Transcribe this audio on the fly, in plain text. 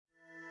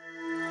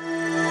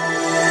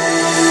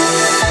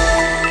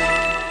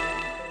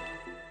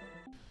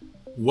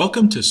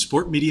Welcome to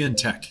Sport Media and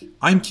Tech.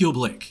 I'm Keel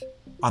Blake.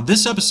 On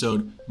this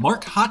episode,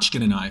 Mark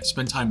Hotchkin and I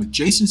spend time with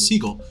Jason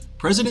Siegel,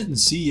 President and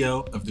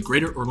CEO of the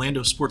Greater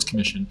Orlando Sports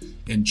Commission,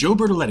 and Joe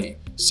Bertoletti,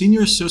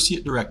 Senior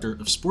Associate Director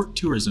of Sport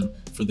Tourism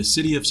for the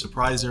City of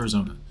Surprise,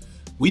 Arizona.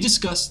 We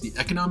discuss the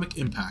economic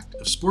impact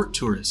of sport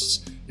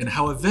tourists and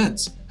how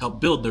events help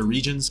build their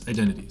region's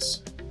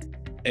identities.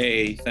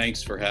 A,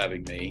 thanks for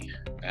having me,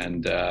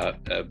 and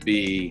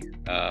B,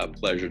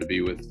 pleasure to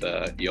be with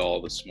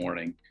y'all this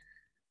morning.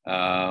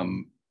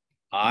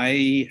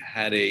 I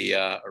had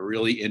a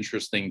really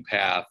interesting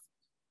path.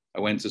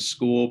 I went to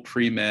school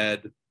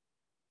pre-med.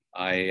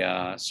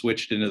 I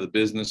switched into the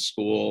business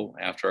school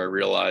after I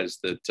realized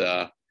that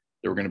there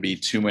were going to be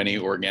too many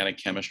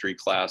organic chemistry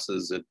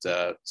classes at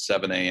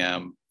 7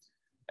 a.m.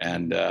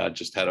 and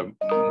just had a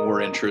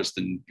more interest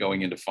in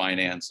going into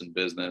finance and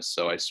business.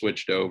 So I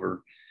switched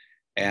over.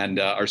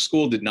 And our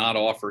school did not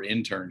offer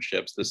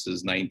internships. This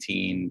is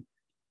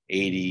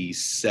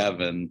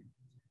 1987.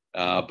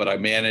 But I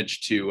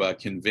managed to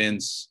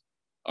convince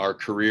our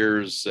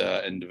careers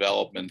and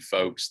development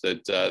folks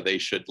that they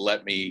should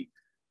let me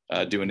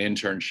do an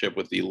internship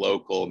with the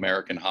local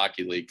American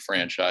Hockey League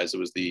franchise. It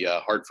was the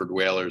Hartford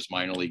Whalers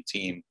minor league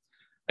team.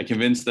 I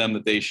convinced them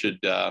that they should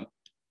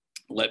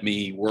let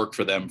me work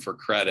for them for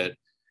credit.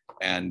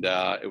 And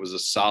it was a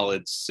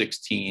solid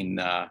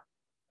 16,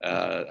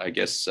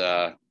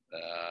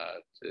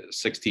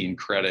 16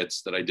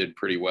 credits that I did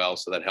pretty well.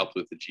 So that helped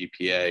with the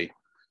GPA.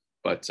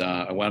 But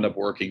I wound up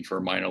working for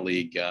a minor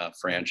league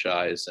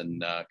franchise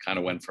and kind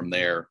of went from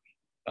there.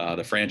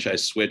 The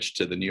franchise switched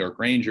to the New York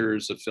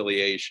Rangers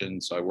affiliation.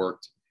 So I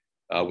worked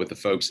with the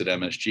folks at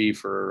MSG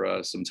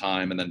for some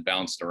time and then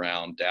bounced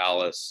around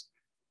Dallas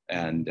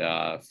and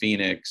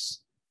Phoenix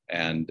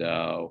and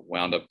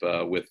wound up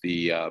with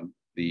the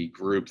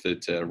group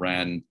that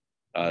ran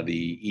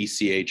the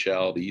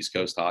ECHL, the East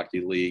Coast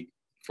Hockey League,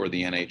 for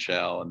the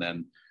NHL, and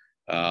then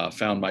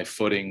found my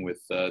footing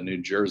with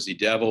New Jersey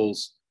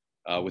Devils.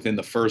 Within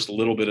the first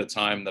little bit of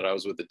time that I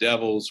was with the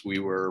Devils, we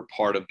were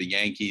part of the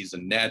Yankees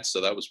and Nets, so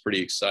that was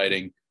pretty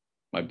exciting.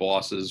 My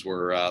bosses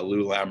were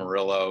Lou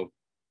Lamoriello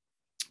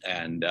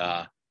and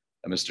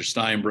Mr.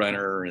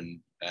 Steinbrenner and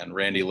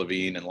Randy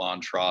Levine and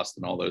Lon Trost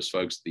and all those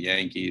folks at the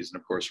Yankees,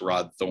 and of course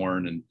Rod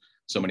Thorne and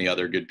so many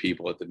other good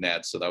people at the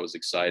Nets, so that was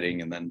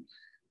exciting. And then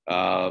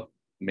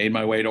made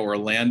my way to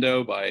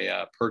Orlando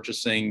by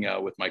purchasing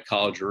with my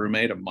college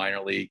roommate a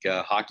minor league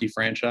hockey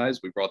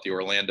franchise. We brought the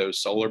Orlando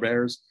Solar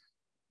Bears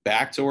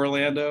back to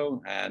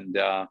Orlando, and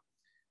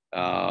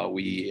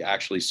we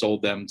actually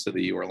sold them to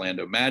the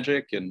Orlando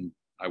Magic, and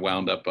I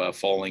wound up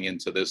falling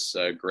into this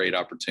great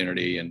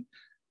opportunity and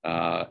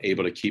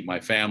able to keep my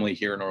family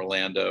here in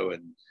Orlando,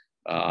 and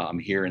I'm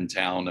here in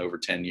town over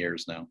 10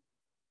 years now.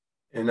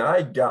 And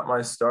I got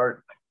my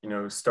start,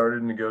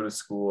 started to go to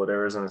school at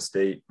Arizona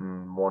State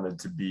and wanted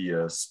to be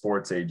a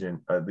sports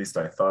agent. At least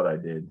I thought I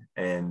did.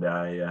 And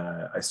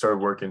I started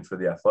working for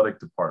the athletic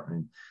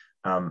department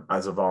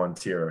as a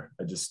volunteer.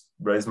 I just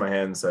raised my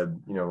hand and said,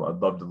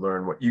 I'd love to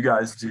learn what you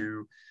guys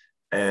do.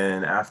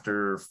 And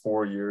after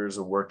 4 years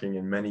of working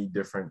in many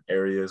different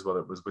areas, whether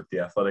it was with the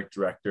athletic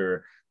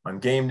director on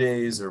game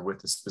days or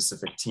with a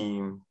specific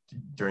team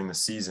during the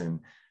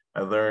season,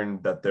 I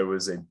learned that there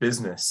was a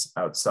business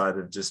outside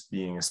of just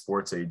being a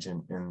sports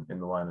agent in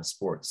the line of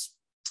sports.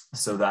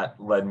 So that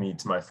led me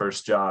to my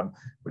first job,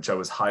 which I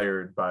was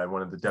hired by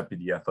one of the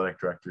deputy athletic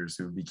directors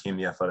who became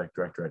the athletic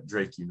director at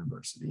Drake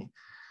University.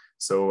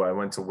 So I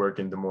went to work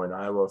in Des Moines,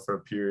 Iowa for a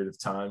period of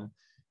time,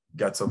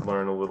 got to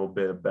learn a little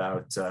bit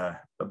about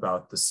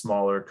the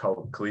smaller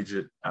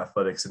collegiate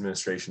athletics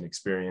administration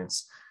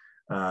experience.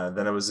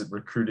 Then I was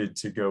recruited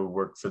to go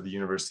work for the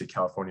University of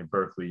California,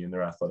 Berkeley in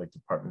their athletic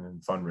department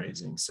and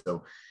fundraising.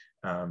 So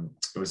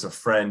it was a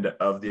friend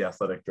of the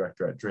athletic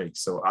director at Drake.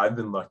 So I've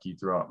been lucky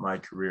throughout my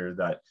career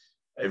that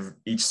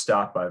each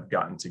stop I've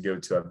gotten to go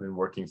to, I've been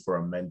working for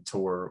a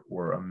mentor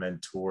or a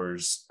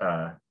mentor's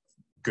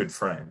good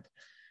friend.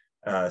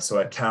 So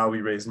at Cal,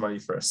 we raised money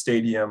for a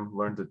stadium,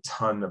 learned a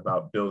ton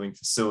about building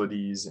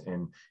facilities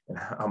and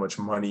how much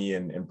money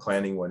and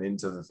planning went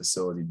into the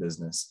facility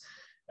business.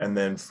 And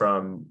then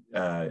from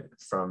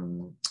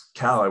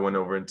Cal, I went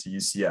over into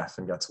UCF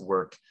and got to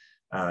work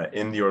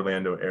in the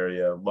Orlando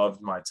area.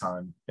 Loved my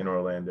time in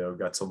Orlando.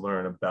 Got to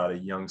learn about a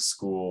young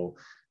school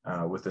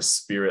with a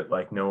spirit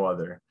like no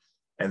other.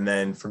 And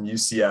then from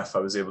UCF, I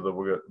was able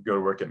to go to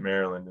work at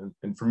Maryland.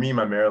 And for me,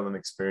 my Maryland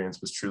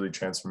experience was truly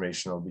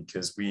transformational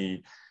because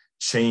we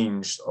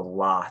changed a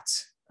lot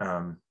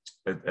at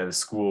a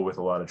school with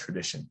a lot of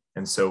tradition.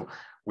 And so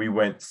we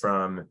went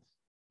from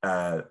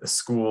a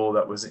school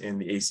that was in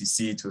the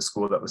ACC to a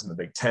school that was in the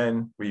Big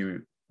Ten.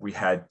 We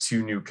had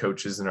two new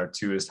coaches in our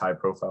two high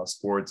profile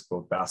sports,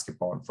 both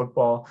basketball and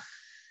football.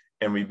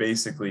 And we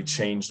basically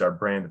changed our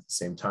brand at the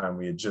same time.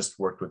 We had just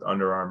worked with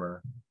Under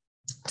Armour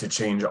to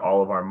change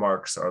all of our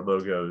marks, our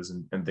logos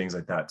and things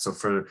like that. So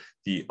for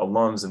the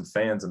alums and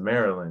fans of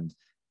Maryland,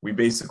 we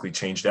basically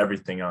changed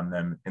everything on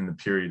them in the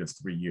period of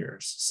 3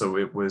 years. So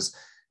it was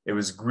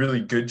really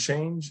good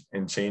change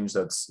and change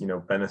that's,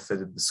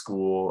 benefited the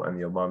school and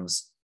the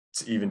alums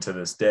even to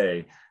this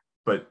day.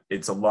 But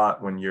it's a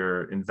lot when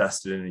you're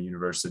invested in a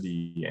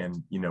university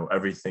and, you know,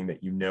 everything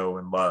that you know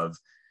and love,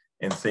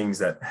 and things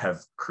that have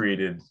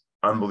created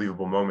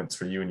unbelievable moments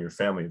for you and your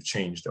family have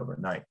changed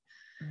overnight.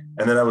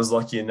 And then I was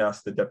lucky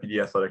enough, the deputy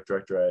athletic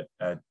director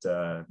at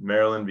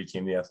Maryland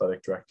became the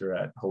athletic director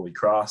at Holy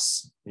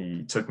Cross.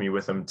 He took me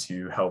with him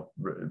to help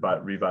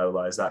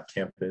revitalize that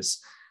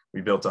campus.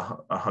 We built a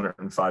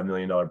 $105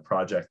 million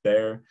project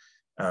there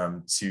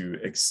to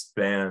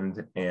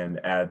expand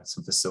and add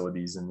some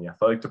facilities in the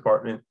athletic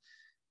department.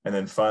 And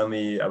then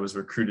finally, I was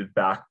recruited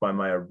back by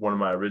one of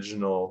my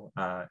original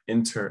who I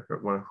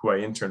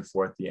interned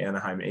for at the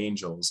Anaheim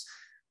Angels.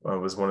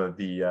 Was one of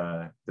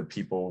the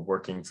people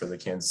working for the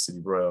Kansas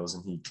City Royals,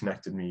 and he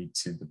connected me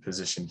to the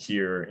position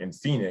here in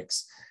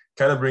Phoenix,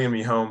 kind of bringing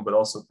me home. But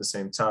also at the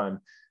same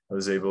time, I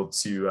was able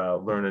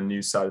to learn a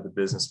new side of the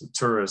business with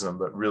tourism,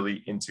 but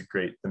really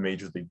integrate the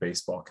Major League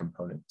Baseball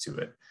component to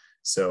it.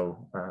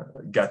 So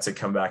got to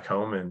come back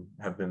home and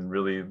have been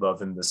really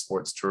loving the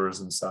sports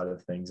tourism side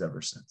of things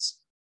ever since.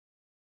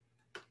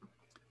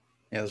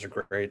 Yeah, those are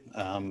great.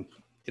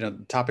 You know,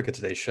 the topic of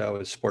today's show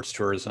is sports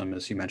tourism,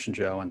 as you mentioned,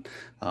 Joe. And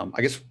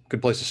I guess a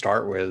good place to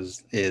start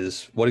with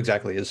is what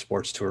exactly is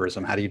sports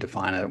tourism? How do you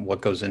define it?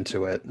 What goes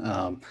into it?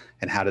 And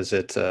how does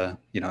it,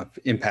 you know,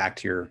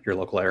 impact your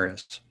local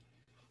areas?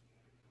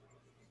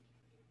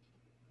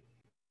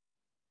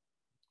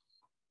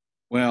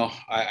 Well,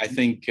 I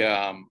think,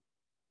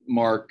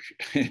 Mark,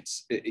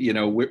 it's, you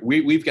know,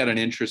 we've got an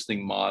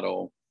interesting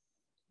model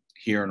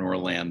here in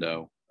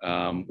Orlando.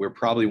 We're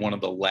probably one of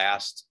the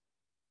last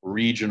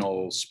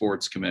regional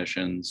sports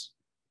commissions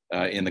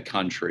in the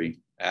country.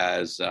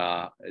 As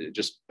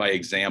just by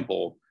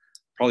example,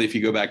 probably if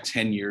you go back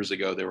 10 years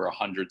ago, there were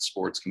 100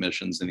 sports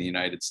commissions in the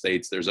United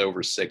States. There's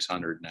over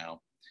 600 now.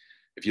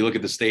 If you look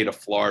at the state of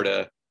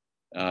Florida,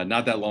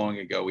 not that long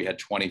ago, we had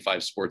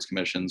 25 sports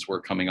commissions. We're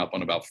coming up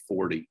on about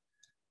 40.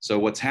 So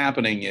what's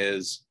happening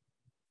is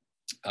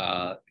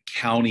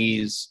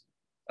counties,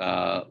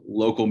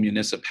 local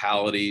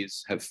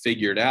municipalities have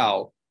figured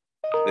out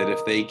that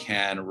if they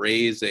can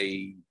raise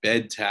a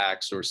bed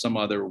tax or some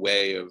other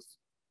way of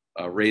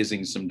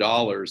raising some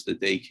dollars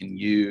that they can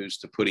use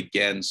to put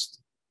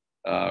against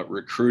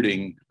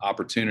recruiting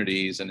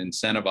opportunities and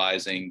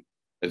incentivizing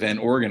event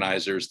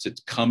organizers to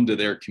come to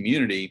their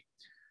community,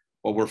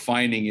 what we're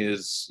finding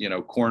is, you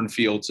know,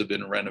 cornfields have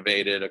been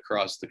renovated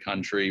across the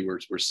country.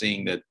 We're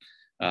seeing that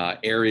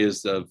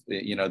areas of,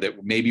 you know,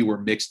 that maybe were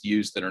mixed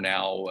use that are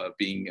now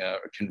being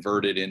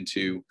converted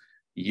into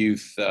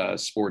youth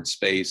sports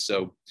space.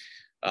 So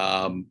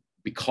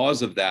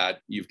because of that,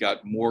 you've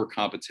got more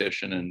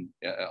competition and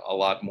a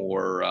lot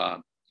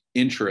more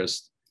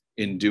interest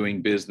in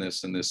doing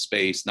business in this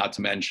space, not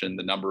to mention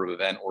the number of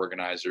event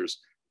organizers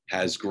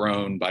has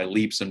grown by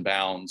leaps and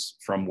bounds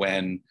from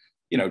when,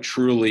 you know,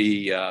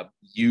 truly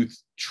youth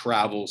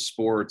travel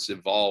sports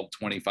evolved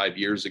 25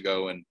 years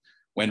ago and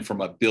went from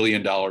 $1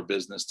 billion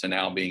business to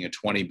now being a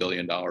 $20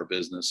 billion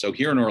business. So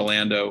here in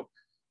Orlando,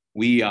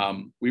 we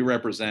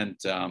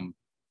represent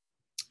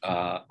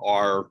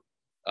our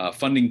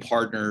funding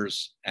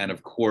partners and,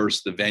 of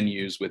course, the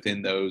venues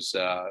within those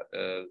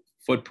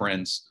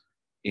footprints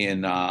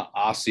in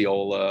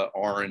Osceola,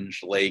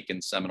 Orange, Lake,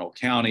 and Seminole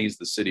counties,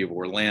 the city of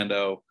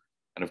Orlando,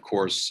 and, of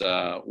course,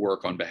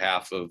 work on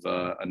behalf of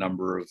a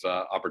number of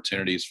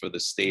opportunities for the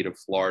state of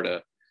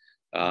Florida.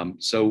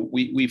 So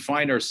we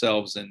find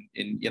ourselves in,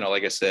 you know,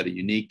 like I said, a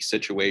unique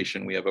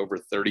situation. We have over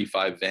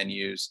 35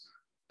 venues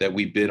that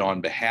we bid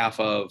on behalf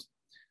of.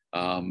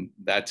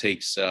 That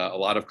takes a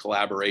lot of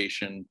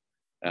collaboration,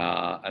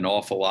 an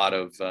awful lot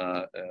of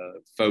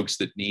folks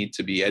that need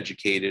to be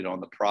educated on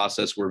the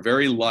process. We're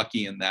very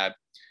lucky in that,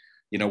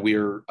 you know,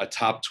 we're a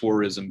top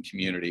tourism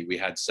community. We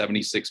had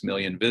 76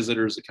 million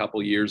visitors a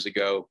couple years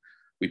ago.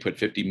 We put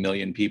 50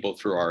 million people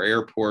through our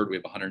airport. We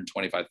have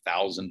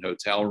 125,000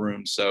 hotel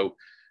rooms. So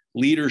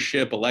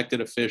leadership,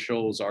 elected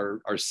officials, our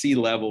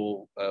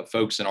C-level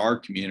folks in our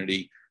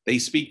community, they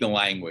speak the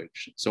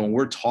language. So when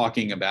we're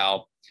talking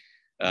about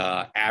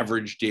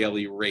average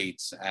daily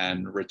rates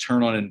and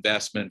return on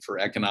investment for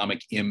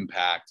economic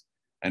impact,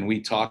 and we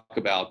talk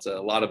about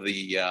a lot of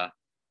the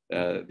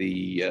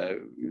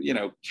you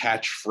know,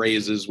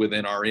 catchphrases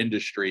within our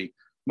industry,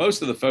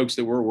 most of the folks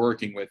that we're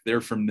working with, they're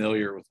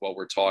familiar with what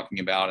we're talking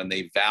about, and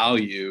they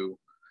value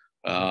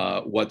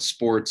what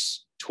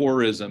sports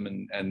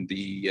tourism and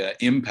the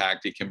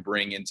impact it can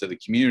bring into the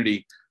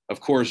community. Of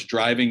course,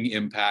 driving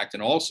impact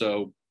and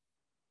also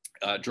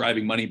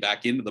driving money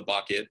back into the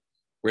bucket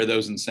where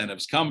those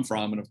incentives come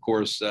from, and of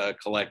course,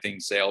 collecting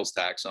sales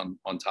tax on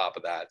top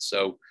of that.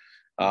 So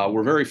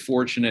we're very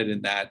fortunate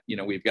in that, you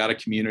know, we've got a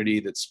community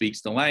that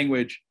speaks the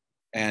language,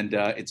 and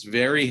it's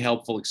very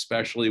helpful,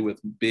 especially with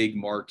big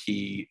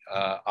marquee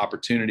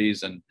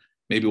opportunities. And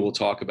maybe we'll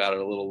talk about it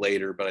a little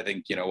later, but I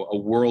think, you know, a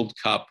World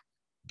Cup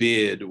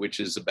bid, which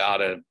is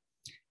about a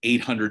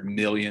 $800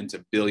 million to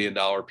 $1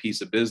 billion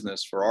piece of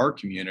business for our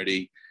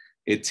community,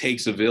 it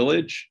takes a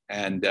village,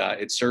 and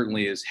it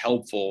certainly is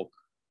helpful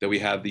that we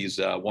have these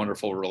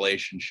wonderful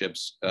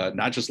relationships,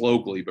 not just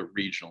locally, but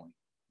regionally.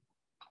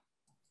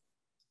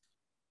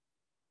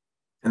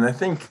 And I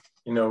think,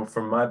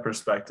 from my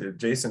perspective,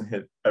 Jason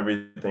hit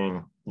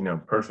everything,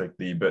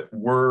 perfectly, but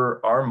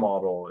our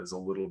model is a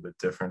little bit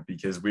different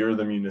because we are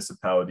the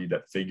municipality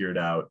that figured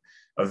out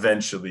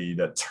eventually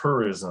that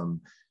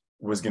tourism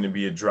was going to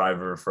be a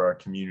driver for our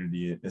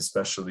community,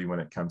 especially when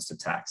it comes to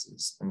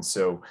taxes. And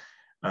so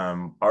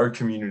our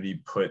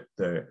community put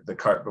the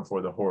cart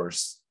before the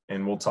horse,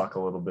 and we'll talk a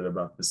little bit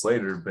about this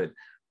later, but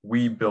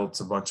we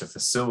built a bunch of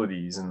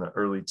facilities in the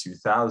early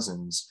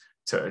 2000s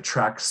to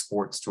attract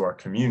sports to our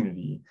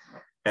community.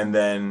 And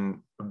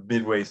then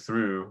midway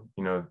through,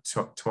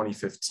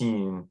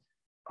 2015,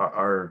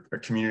 our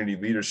community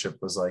leadership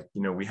was like,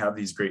 we have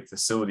these great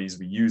facilities,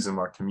 we use them,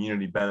 our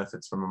community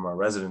benefits from them, our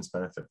residents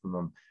benefit from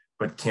them,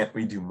 but can't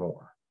we do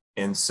more?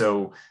 And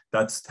so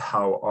that's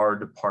how our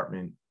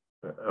department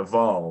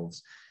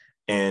evolves.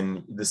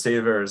 And the state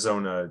of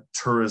Arizona,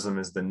 tourism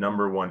is the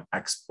 #1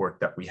 export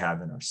that we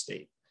have in our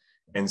state.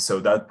 And so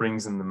that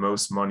brings in the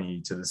most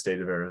money to the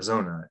state of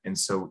Arizona. And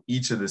so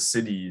each of the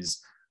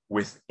cities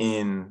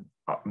within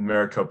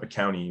Maricopa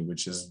County,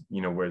 which is,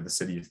 where the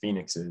city of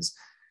Phoenix is,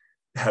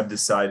 have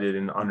decided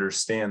and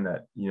understand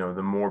that,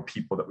 the more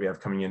people that we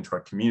have coming into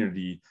our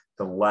community,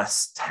 the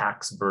less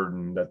tax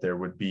burden that there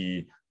would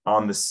be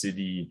on the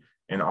city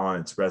and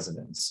on its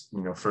residents.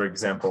 For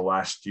example,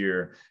 last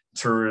year,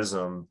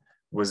 tourism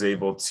was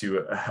able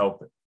to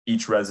help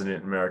each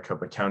resident in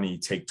Maricopa County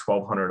take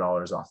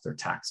 $1,200 off their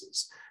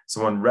taxes.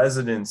 So when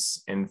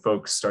residents and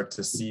folks start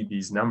to see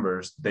these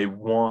numbers, they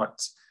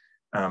want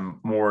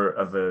more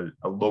of a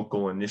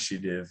local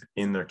initiative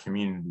in their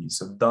community.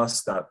 So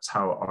thus, that's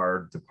how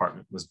our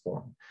department was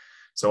born.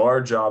 So our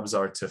jobs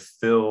are to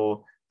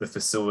fill the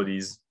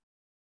facilities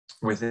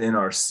within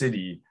our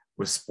city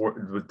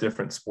with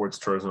different sports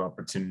tourism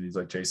opportunities.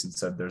 Like Jason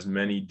said, there's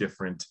many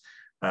different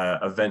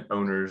event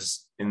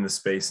owners in the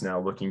space now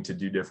looking to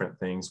do different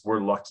things. We're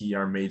lucky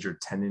our major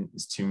tenant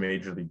is 2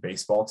 Major League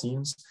Baseball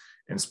teams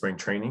in spring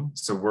training.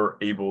 So we're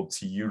able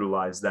to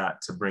utilize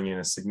that to bring in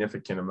a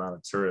significant amount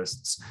of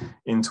tourists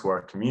into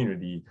our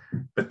community.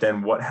 But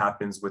then what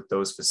happens with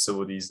those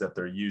facilities that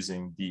they're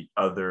using the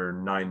other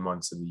 9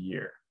 months of the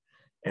year?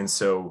 And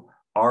so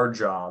our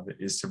job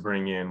is to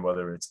bring in,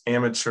 whether it's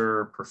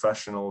amateur,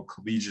 professional,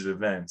 collegiate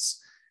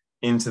events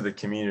into the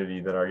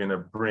community that are going to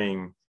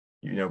bring,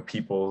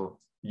 people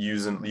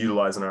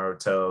utilizing our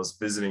hotels,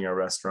 visiting our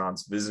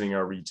restaurants, visiting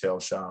our retail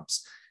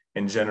shops,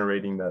 and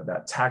generating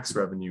that tax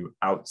revenue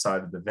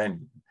outside of the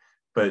venue.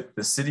 But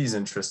the city's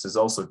interest is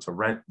also to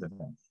rent the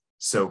venue.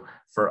 So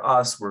for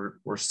us,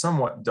 we're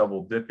somewhat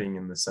double dipping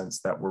in the sense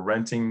that we're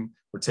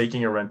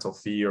taking a rental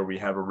fee, or we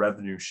have a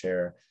revenue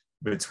share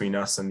between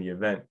us and the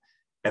event.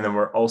 And then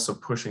we're also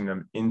pushing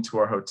them into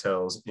our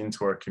hotels,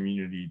 into our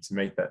community to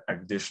make that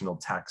additional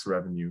tax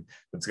revenue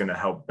that's going to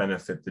help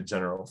benefit the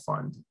general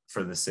fund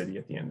for the city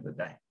at the end of the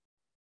day.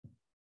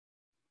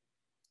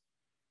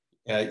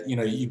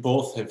 You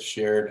both have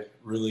shared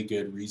really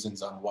good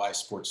reasons on why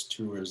sports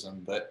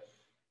tourism, but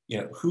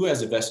who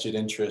has a vested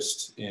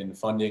interest in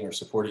funding or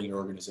supporting your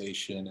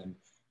organization, and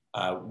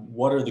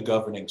what are the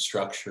governing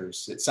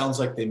structures? It sounds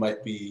like they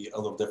might be a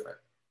little different.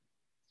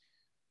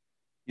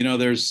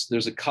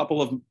 There's a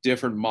couple of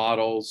different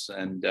models,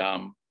 and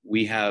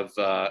we have,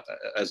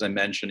 as I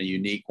mentioned, a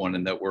unique one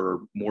in that we're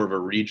more of a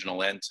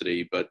regional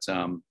entity. But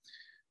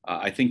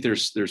I think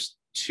there's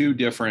 2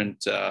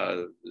 different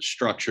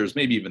structures,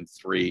 maybe even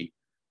 3,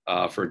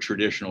 for a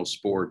traditional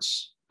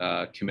sports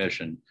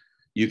commission.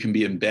 You can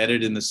be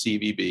embedded in the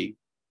CVB.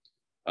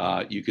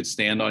 You could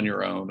stand on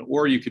your own,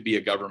 or you could be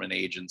a government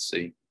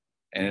agency.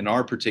 And in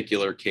our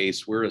particular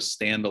case, we're a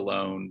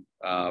standalone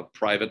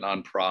private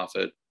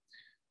nonprofit.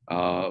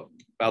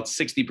 About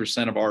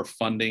 60% of our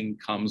funding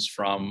comes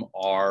from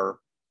our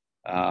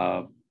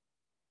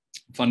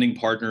funding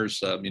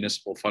partners,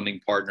 municipal funding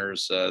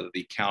partners,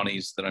 the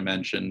counties that I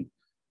mentioned,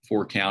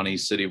 4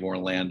 counties, City of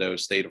Orlando,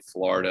 State of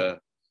Florida.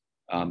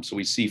 So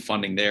we see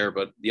funding there,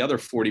 but the other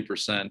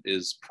 40%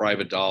 is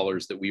private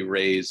dollars that we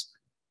raise,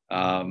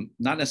 not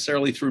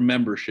necessarily through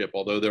membership,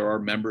 although there are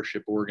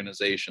membership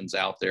organizations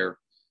out there.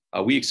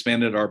 We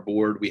expanded our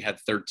board. We had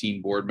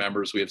 13 board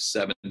members. We have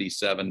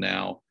 77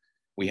 now.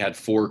 We had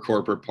 4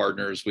 corporate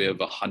partners. We have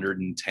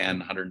 110,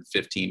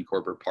 115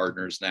 corporate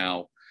partners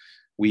now.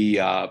 We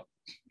were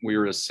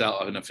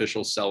an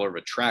official seller of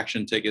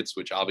attraction tickets,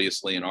 which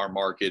obviously in our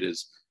market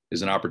is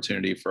an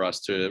opportunity for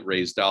us to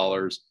raise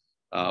dollars.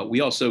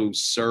 We also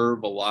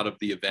serve a lot of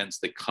the events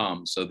that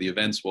come. So the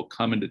events will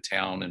come into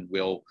town, and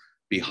we'll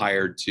be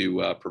hired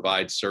to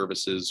provide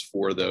services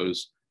for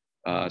those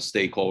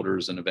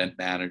stakeholders and event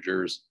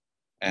managers.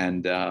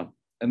 And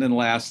then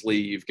lastly,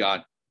 you've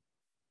got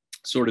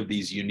sort of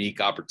these unique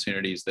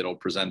opportunities that'll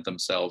present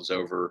themselves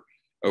over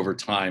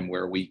time,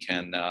 where we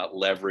can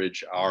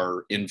leverage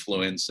our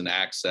influence and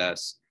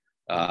access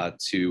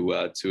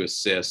to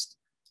assist,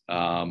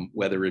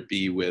 whether it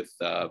be with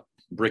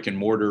brick and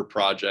mortar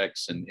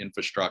projects and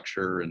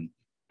infrastructure and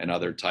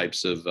other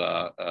types of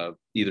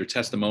either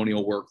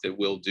testimonial work that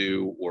we'll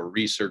do or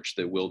research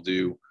that we'll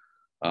do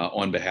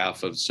on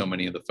behalf of so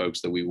many of the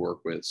folks that we work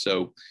with.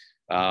 So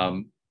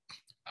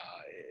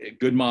a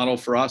good model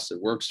for us.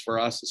 It works for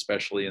us,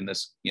 especially in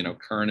this,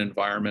 current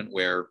environment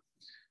where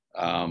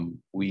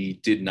we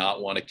did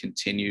not want to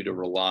continue to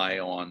rely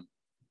on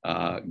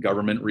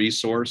government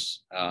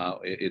resource.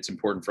 It's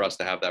important for us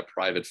to have that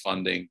private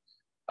funding.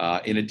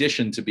 In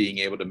addition to being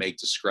able to make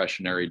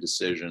discretionary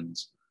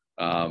decisions,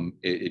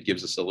 it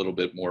gives us a little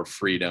bit more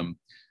freedom,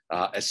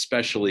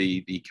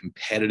 especially the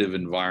competitive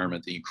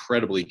environment, the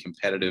incredibly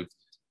competitive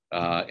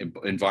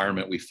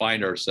environment we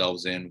find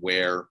ourselves in,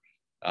 where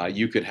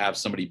you could have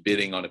somebody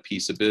bidding on a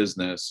piece of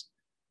business,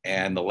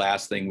 and the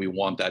last thing we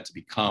want that to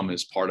become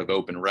is part of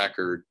open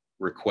record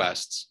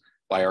requests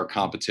by our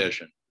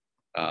competition.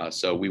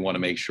 So we want to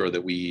make sure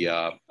that we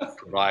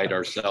provide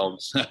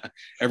ourselves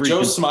every.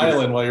 Joe's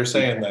smiling while you're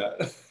saying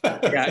that.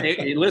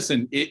 Yeah,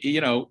 listen.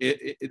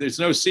 There's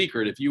no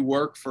secret. If you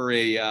work for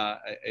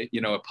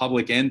a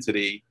public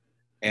entity,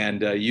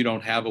 and you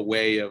don't have a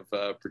way of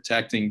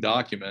protecting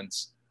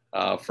documents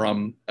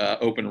from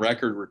open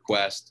record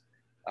request,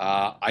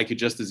 I could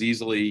just as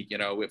easily,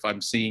 if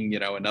I'm seeing,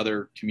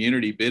 another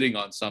community bidding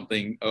on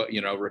something,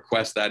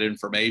 request that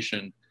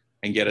information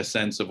and get a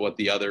sense of what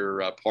the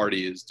other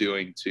party is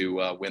doing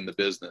to win the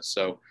business.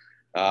 So,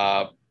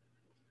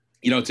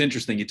 it's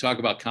interesting. You talk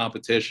about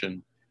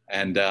competition,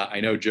 and I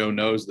know Joe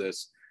knows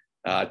this.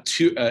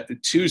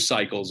 Two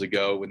cycles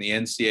ago, when the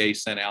NCAA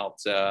sent out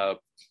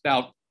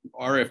about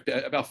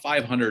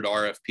 500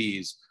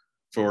 RFPs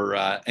for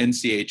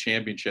NCAA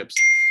championships,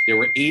 there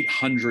were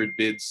 800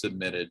 bids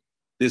submitted.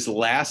 This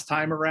last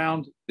time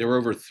around, there were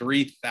over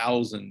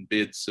 3,000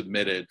 bids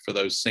submitted for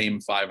those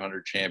same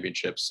 500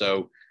 championships.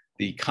 So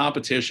the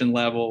competition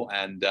level,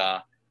 and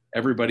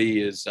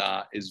everybody is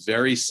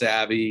very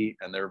savvy,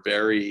 and they're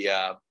very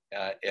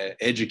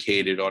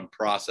educated on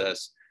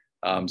process.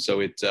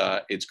 So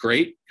it's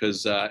great,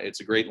 because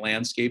it's a great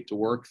landscape to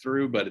work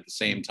through, but at the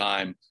same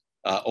time,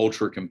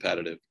 ultra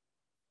competitive.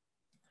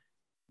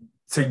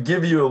 To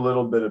give you a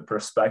little bit of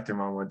perspective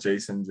on what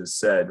Jason just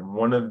said,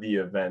 one of the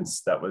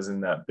events that was in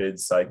that bid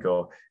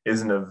cycle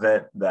is an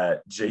event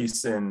that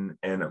Jason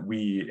and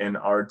we and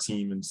our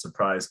team in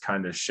Surprise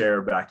kind of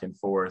share back and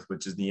forth,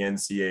 which is the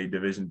NCAA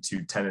Division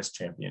II Tennis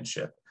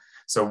Championship.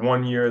 So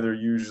one year they're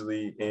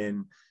usually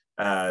in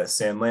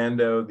San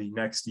Lando. The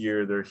next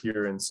year they're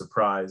here in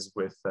Surprise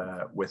with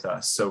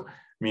us. So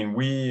I mean,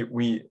 we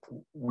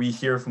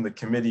hear from the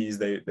committees.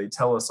 They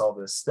tell us all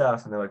this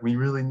stuff, and they're like, "We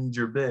really need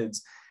your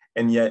bids."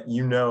 And yet,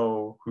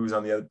 who's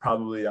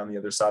probably on the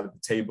other side of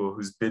the table,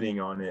 who's bidding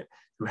on it,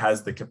 who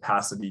has the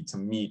capacity to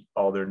meet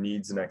all their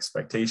needs and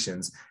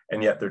expectations.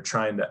 And yet they're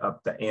trying to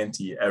up the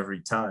ante every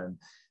time.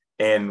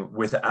 And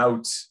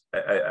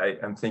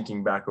I'm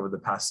thinking back over the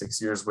past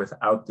 6 years,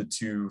 without the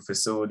two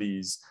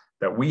facilities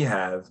that we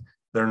have,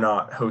 they're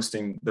not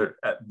hosting, they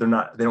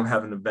don't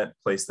have an event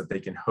place that they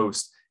can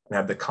host and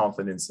have the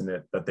confidence in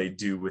it that they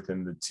do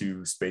within the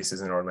two spaces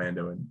in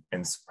Orlando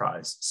and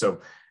Surprise. So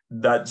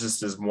that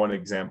just is one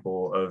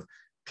example of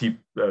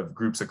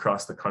groups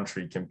across the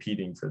country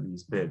competing for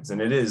these bids.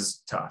 And it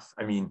is tough.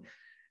 I mean,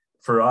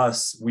 for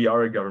us, we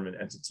are a government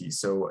entity.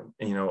 So,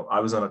 I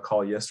was on a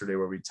call yesterday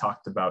where we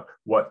talked about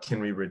what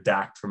can we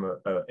redact from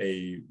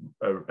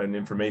an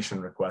information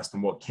request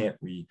and what can't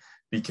we,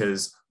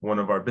 because one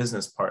of our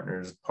business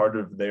partners, part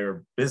of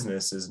their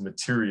business is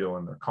material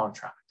in their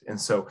contract.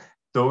 And so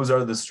those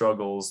are the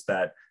struggles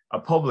that a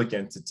public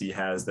entity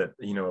has that,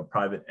 a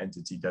private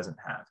entity doesn't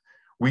have.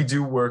 We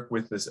do work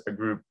with a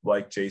group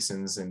like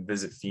Jason's and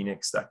Visit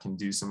Phoenix that can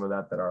do some of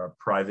that are a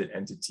private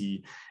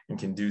entity and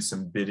can do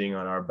some bidding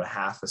on our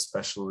behalf,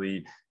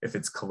 especially if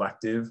it's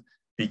collective,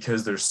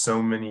 because there's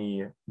so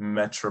many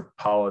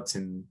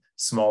metropolitan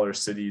smaller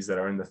cities that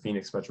are in the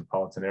Phoenix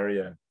metropolitan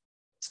area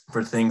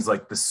for things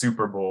like the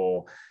Super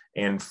Bowl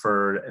and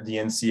for the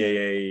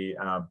NCAA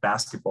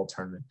basketball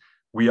tournament.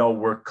 We all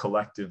work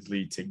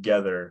collectively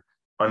together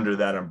under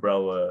that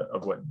umbrella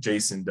of what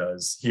Jason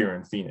does here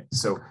in Phoenix.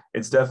 So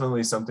it's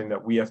definitely something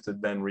that we have to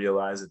then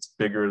realize it's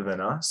bigger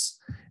than us,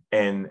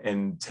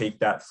 and take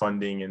that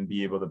funding and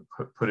be able to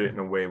put it in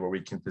a way where we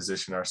can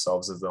position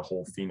ourselves as the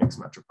whole Phoenix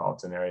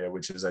metropolitan area,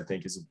 which I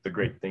think is the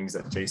great things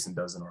that Jason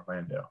does in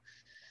Orlando.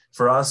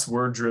 For us,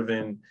 we're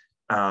driven,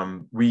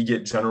 we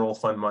get general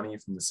fund money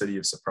from the city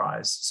of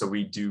Surprise. So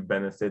we do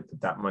benefit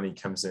that money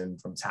comes in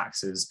from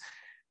taxes.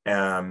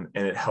 And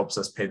it helps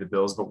us pay the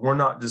bills, but we're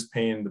not just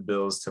paying the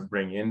bills to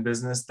bring in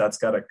business. That's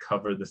got to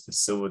cover the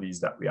facilities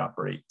that we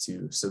operate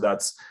too. So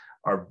that's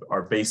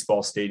our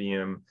baseball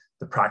stadium,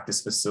 the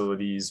practice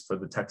facilities for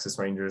the Texas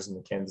Rangers and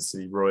the Kansas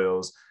City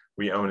Royals.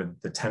 We own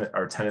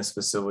our tennis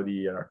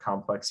facility at our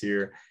complex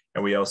here,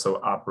 and we also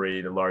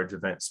operate a large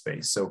event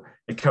space. So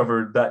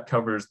that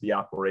covers the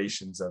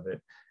operations of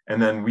it.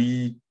 And then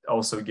we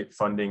also get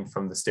funding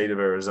from the state of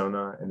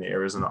Arizona and the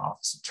Arizona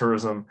Office of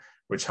Tourism,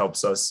 which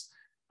helps us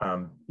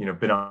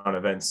bid on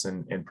events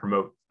and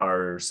promote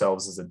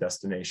ourselves as a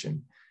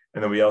destination.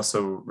 And then we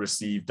also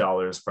receive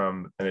dollars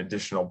from an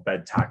additional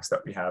bed tax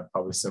that we have,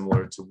 probably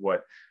similar to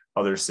what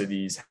other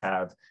cities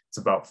have. It's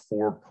about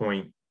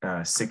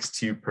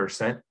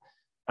 4.62%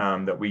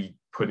 that we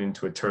put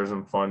into a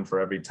tourism fund for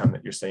every time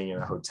that you're staying in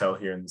a hotel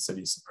here in the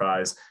city of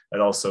Surprise.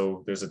 And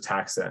also there's a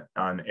tax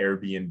on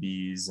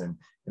Airbnbs and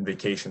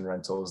vacation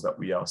rentals that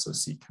we also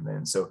see come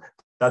in. So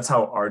that's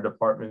how our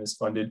department is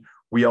funded.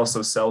 We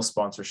also sell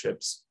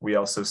sponsorships. We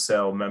also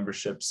sell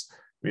memberships.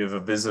 We have a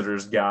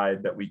visitor's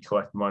guide that we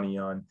collect money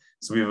on.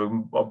 So we have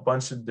a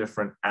bunch of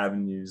different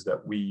avenues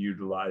that we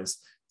utilize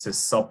to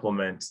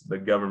supplement the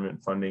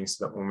government funding,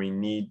 so that when we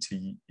need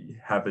to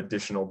have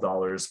additional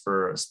dollars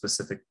for a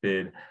specific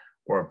bid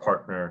or a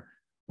partner,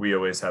 we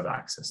always have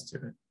access to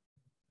it.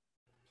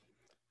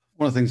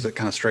 One of the things that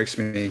kind of strikes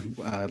me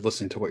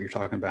listening to what you're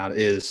talking about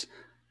is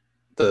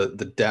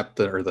the depth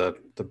or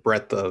the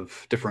breadth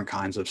of different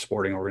kinds of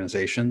sporting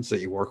organizations that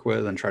you work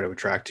with and try to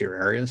attract to your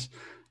areas.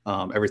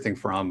 Everything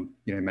from,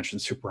 you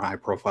mentioned super high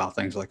profile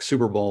things like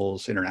Super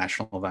Bowls,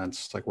 international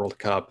events like World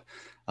Cup,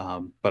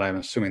 but I'm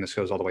assuming this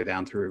goes all the way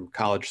down through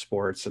college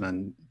sports and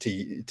then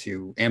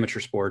to amateur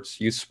sports,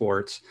 youth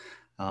sports.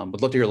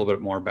 Would love to hear a little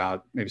bit more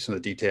about maybe some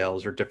of the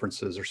details or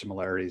differences or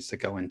similarities that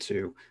go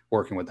into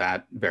working with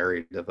that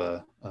varied of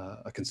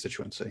a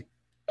constituency.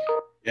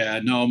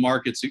 Yeah, no,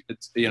 Mark, it's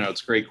a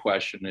great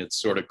question.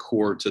 It's sort of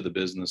core to the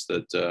business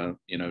that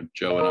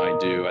Joe and I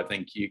do. I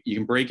think you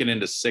can break it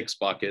into 6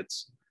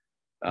 buckets.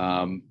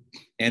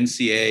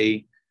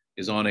 NCA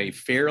is on a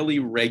fairly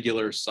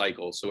regular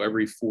cycle. So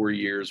every 4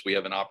 years, we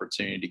have an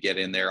opportunity to get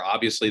in there.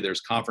 Obviously,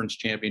 there's conference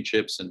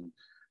championships and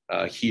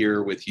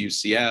here with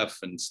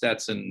UCF and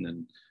Stetson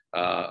and,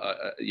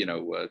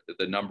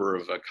 the number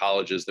of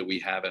colleges that we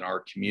have in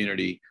our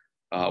community.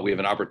 We have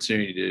an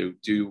opportunity to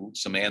do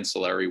some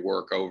ancillary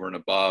work over and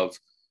above.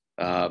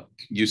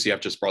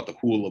 UCF just brought the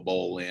Hula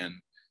Bowl in.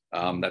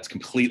 That's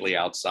completely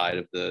outside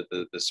of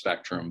the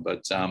spectrum,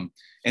 but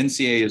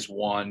NCAA is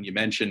one. You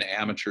mentioned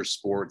amateur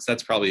sports.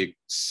 That's probably a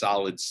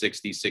solid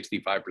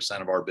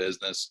 60-65% of our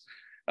business.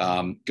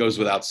 Goes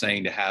without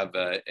saying to have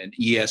an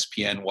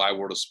ESPN Wide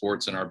World of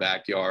Sports in our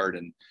backyard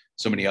and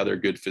so many other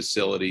good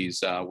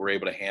facilities. We're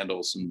able to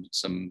handle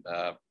some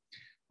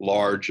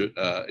large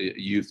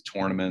youth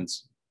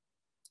tournaments.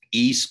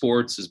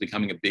 Esports is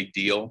becoming a big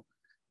deal.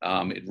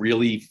 It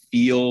really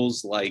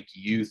feels like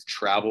youth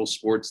travel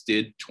sports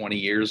did 20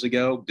 years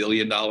ago,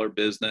 billion-dollar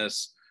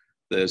business.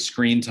 The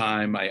screen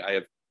time, I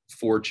have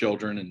 4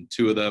 children and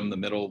 2 of them, the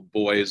middle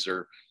boys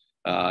are,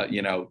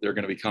 they're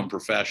going to become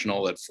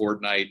professional at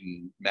Fortnite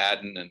and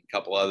Madden and a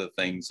couple other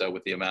things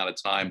with the amount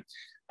of time.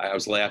 I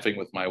was laughing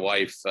with my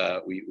wife.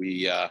 We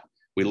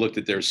looked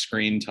at their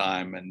screen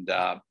time and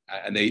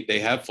they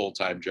have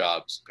full-time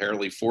jobs.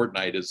 Apparently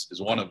Fortnite is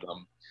one of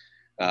them.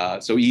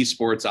 So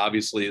esports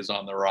obviously is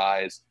on the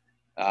rise.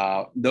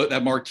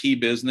 That marquee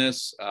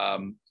business,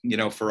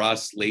 for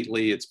us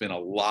lately, it's been a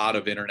lot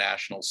of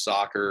international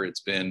soccer.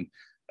 It's been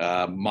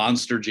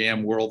Monster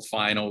Jam World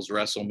Finals,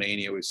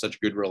 WrestleMania. We have such a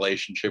good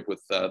relationship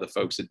with the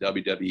folks at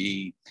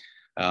WWE.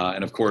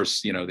 And of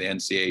course, the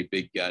NCAA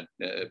big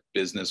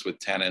business with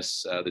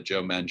tennis that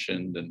Joe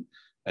mentioned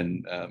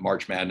and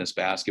March Madness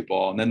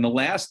basketball. And then the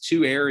last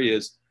 2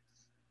 areas,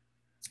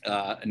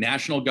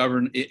 national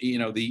government,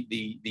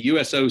 the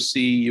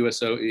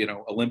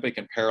USOC, Olympic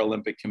and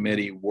Paralympic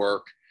Committee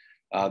work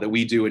that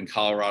we do in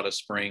Colorado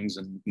Springs,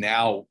 and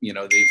now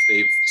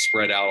they've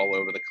spread out all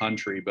over the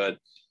country. But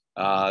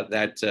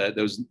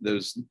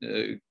those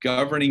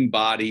governing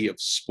body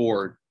of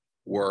sport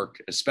work,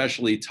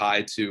 especially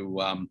tied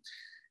to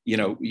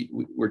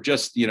we're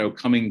just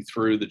coming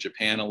through the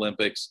Japan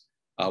Olympics.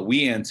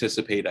 We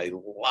anticipate a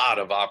lot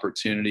of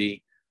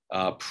opportunity.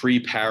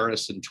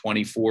 Pre-Paris in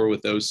 24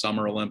 with those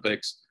Summer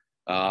Olympics.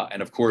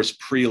 And of course,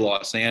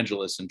 pre-Los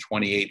Angeles in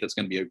 28, that's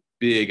going to be a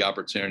big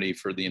opportunity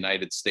for the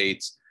United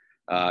States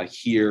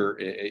here,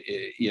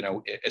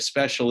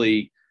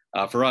 especially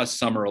for us,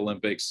 Summer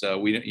Olympics,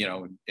 we,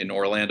 in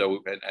Orlando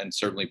and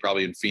certainly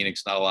probably in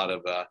Phoenix, not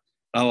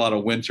a lot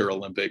of Winter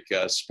Olympic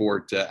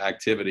sport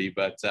activity,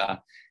 but,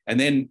 and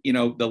then,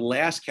 the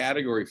last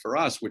category for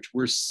us, which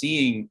we're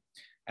seeing,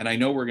 and I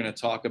know we're going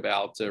to talk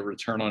about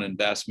return on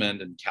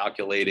investment and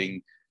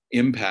calculating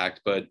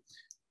impact, but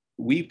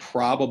we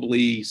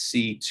probably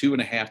see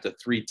 2.5 to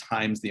 3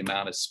 times the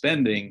amount of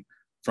spending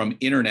from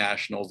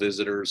international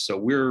visitors. So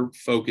we're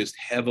focused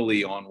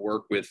heavily on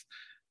work with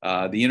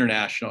the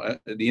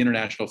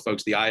international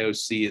folks, the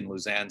IOC in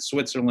Lausanne,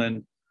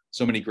 Switzerland.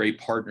 So many great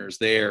partners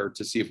there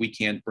to see if we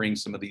can't bring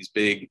some of these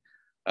big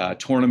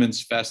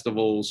tournaments,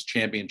 festivals,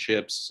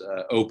 championships,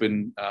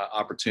 open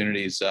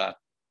opportunities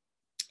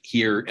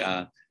here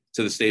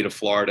to the state of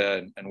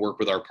Florida and work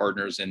with our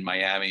partners in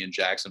Miami and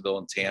Jacksonville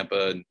and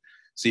Tampa and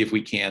see if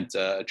we can't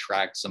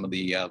attract some of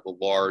the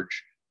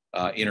large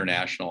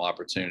international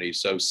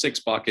opportunities. So 6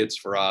 buckets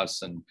for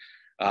us. And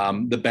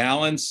the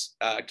balance,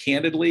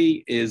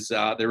 candidly, is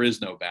there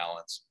is no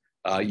balance.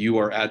 You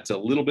are at a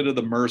little bit of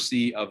the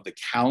mercy of the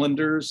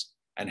calendars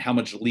and how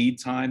much lead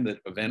time that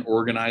event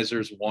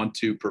organizers want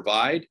to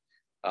provide.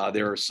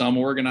 There are some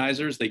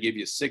organizers, they give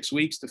you 6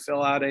 weeks to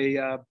fill out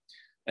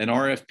an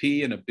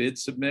RFP and a bid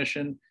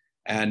submission.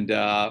 And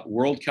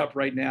World Cup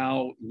right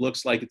now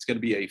looks like it's going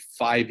to be a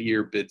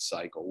 5-year bid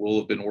cycle. We'll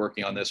have been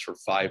working on this for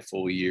 5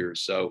 full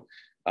years. So,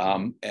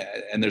 and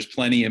there's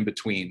plenty in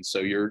between. So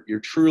you're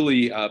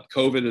truly,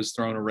 COVID has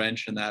thrown a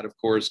wrench in that, of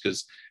course,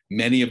 because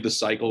many of the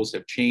cycles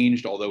have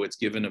changed, although it's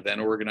given event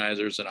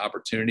organizers an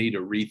opportunity to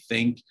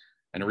rethink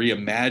and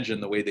reimagine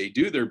the way they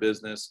do their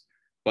business.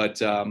 But,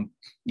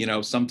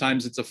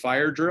 sometimes it's a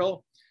fire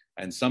drill,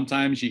 and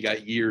sometimes you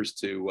got years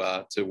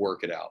to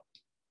work it out.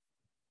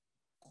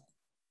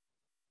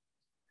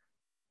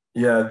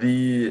 Yeah,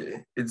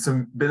 it's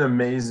been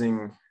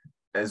amazing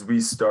as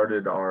we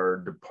started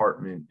our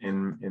department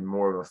in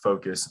more of a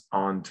focus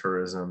on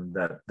tourism,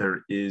 that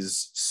there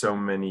is so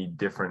many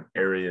different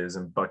areas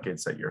and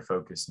buckets that you're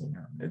focusing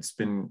on. It's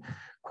been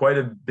quite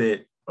a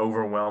bit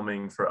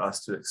overwhelming for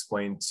us to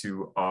explain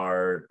to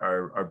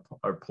our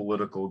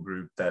political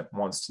group that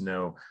wants to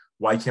know,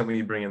 why can't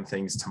we bring in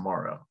things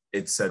tomorrow?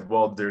 It said,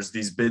 well, there's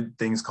these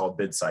things called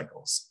bid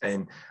cycles.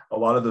 And a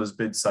lot of those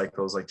bid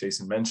cycles, like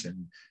Jason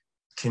mentioned,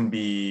 can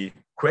be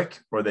quick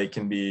or they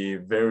can be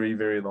very,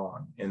 very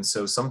long. And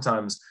so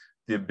sometimes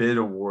the bid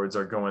awards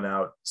are going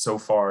out so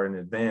far in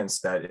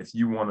advance that if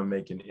you want to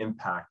make an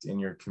impact in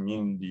your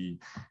community,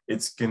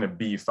 it's going to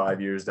be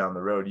 5 years down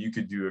the road. You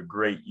could do a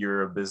great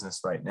year of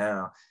business right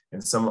now,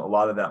 and a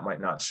lot of that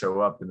might not show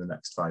up in the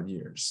next 5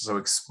 years. So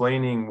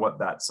explaining what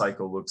that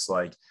cycle looks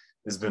like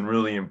has been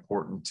really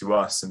important to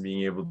us, and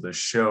being able to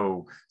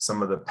show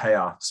some of the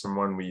payoffs from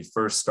when we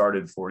first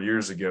started 4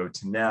 years ago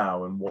to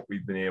now and what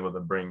we've been able to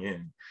bring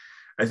in.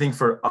 I think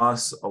for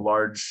us, a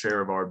large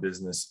share of our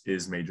business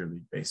is Major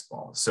League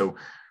Baseball. So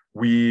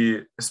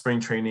spring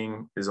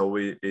training is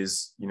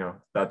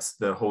that's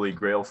the holy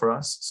grail for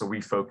us. So we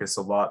focus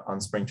a lot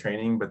on spring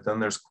training, but then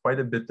there's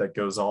quite a bit that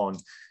goes on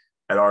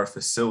at our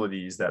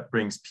facilities that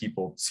brings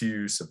people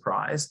to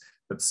Surprise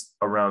that's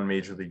around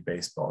Major League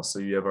Baseball. So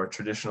you have our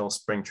traditional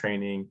spring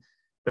training,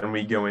 then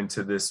we go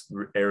into this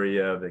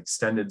area of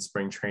extended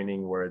spring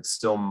training where it's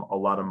still a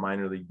lot of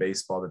minor league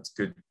baseball that's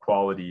good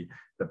quality,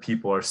 that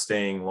people are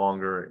staying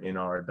longer in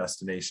our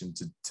destination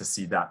to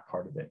see that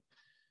part of it.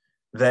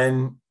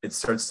 Then it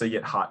starts to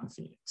get hot in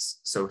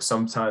Phoenix. So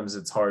sometimes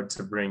it's hard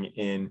to bring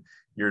in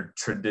your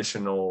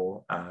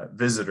traditional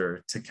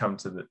visitor to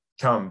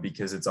come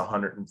because it's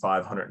 105,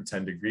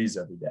 110 degrees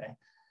every day.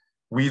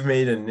 We've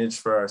made a niche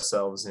for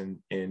ourselves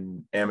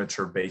in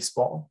amateur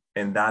baseball,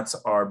 and that's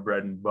our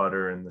bread and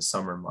butter in the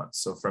summer months.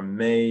 So from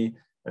May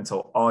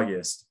until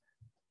August,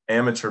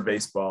 amateur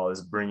baseball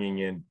is bringing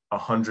in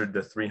 100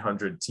 to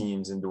 300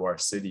 teams into our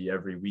city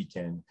every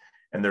weekend,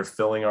 and they're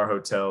filling our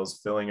hotels,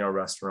 filling our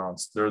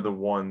restaurants. They're the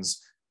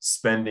ones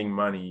spending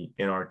money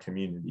in our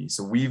community.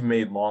 So we've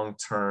made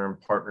long-term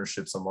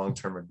partnerships and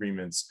long-term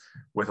agreements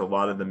with a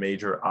lot of the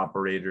major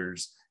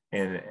operators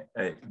and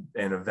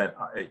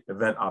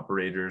event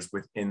operators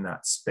within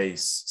that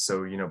space.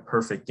 So,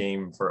 Perfect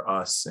Game for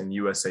us and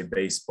USA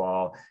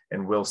Baseball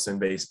and Wilson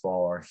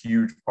Baseball are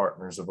huge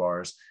partners of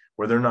ours,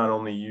 where they're not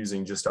only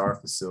using just our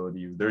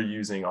facility, they're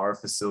using our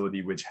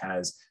facility, which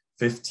has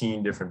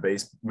 15 different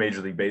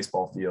Major League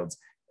Baseball fields,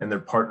 and they're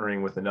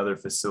partnering with another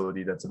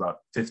facility that's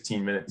about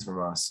 15 minutes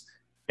from us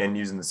and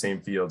using the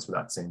same fields for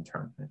that same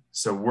tournament.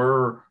 So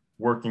we're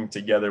working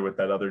together with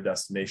that other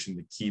destination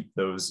to keep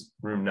those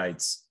room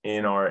nights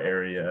in our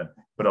area,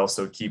 but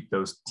also keep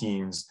those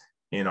teams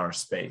in our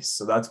space.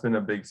 So that's been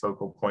a big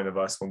focal point of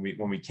us when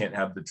we can't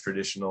have the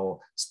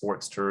traditional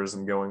sports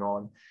tourism going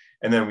on.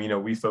 And then,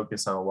 we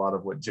focus on a lot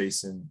of what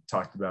Jason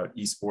talked about.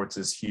 Esports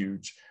is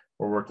huge.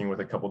 We're working with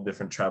a couple of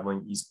different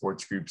traveling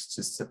esports groups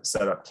to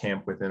set up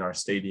camp within our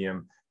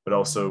stadium, but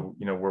also,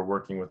 we're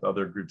working with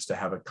other groups to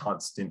have a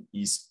constant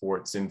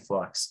esports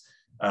influx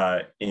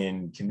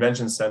in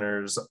convention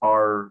centers.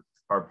 Our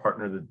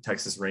partner, the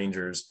Texas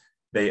Rangers,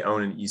 they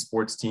own an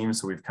esports team.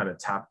 So we've kind of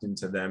tapped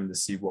into them to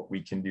see what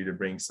we can do to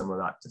bring some of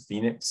that to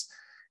Phoenix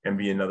and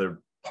be another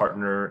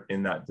partner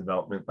in that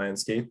development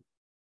landscape.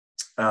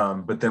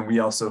 But then we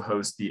also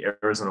host the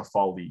Arizona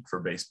Fall League for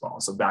baseball.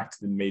 So back to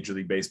the Major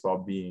League Baseball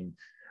being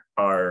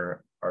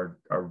our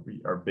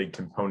big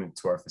component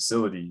to our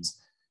facilities,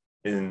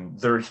 and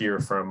they're here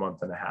for a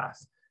month and a half.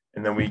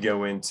 And then we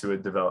go into a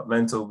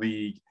developmental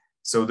league.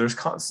 So there's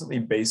constantly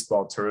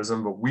baseball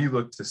tourism, but we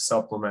look to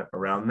supplement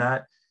around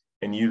that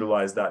and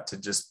utilize that to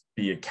just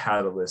be a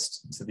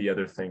catalyst to the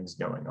other things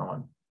going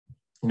on.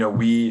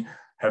 We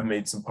have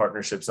made some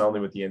partnerships not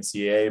only with the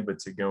NCAA, but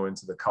to go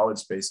into the college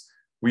space.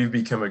 We've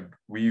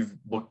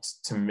looked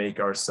to make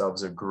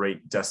ourselves a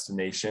great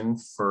destination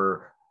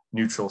for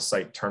neutral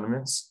site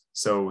tournaments.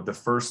 So the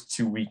first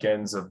 2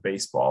 weekends of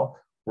baseball,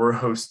 we're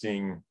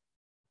hosting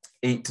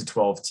 8 to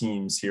 12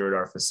 teams here at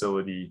our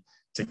facility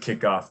to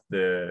kick off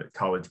the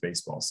college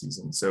baseball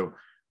season. So,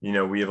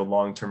 we have a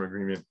long-term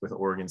agreement with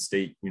Oregon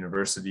State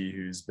University,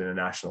 who's been a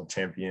national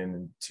champion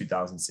in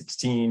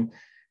 2016,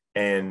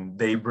 and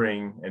they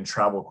bring and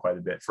travel quite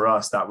a bit. For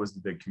us, that was the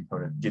big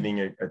component,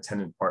 getting a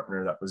tenant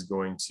partner that was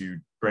going to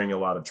bring a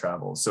lot of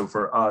travel. So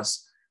for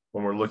us,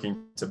 when we're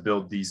looking to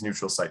build these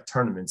neutral site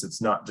tournaments,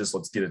 it's not just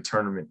let's get a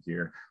tournament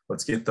here,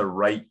 let's get the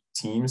right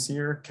teams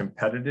here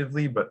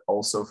competitively, but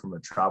also from a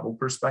travel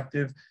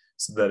perspective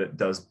so that it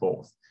does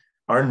both.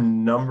 Our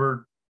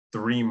number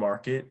 3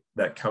 market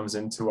that comes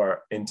into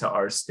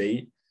our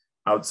state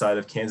outside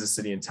of Kansas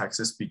City and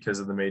Texas because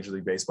of the Major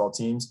League Baseball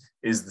teams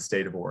is the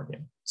state of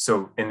Oregon.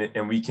 So,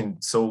 and we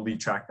can solely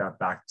track that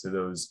back to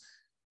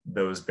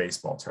those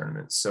baseball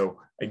tournaments. So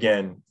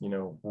again,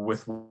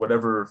 with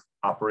whatever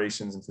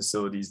operations and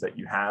facilities that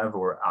you have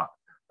or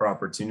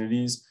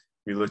opportunities,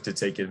 we look to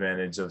take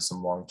advantage of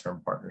some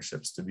long-term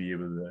partnerships to be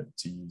able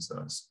to use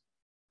those.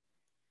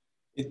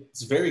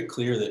 It's very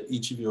clear that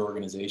each of your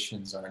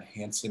organizations are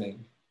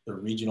enhancing the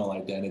regional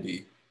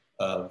identity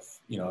of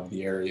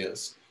the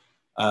areas.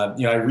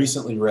 I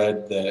recently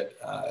read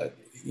that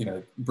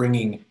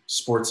bringing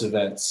sports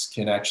events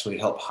can actually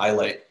help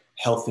highlight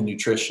health and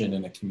nutrition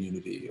in a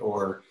community,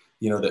 or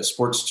that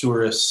sports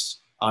tourists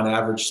on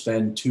average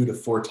spend 2 to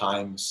 4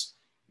 times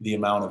the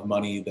amount of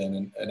money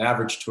than an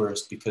average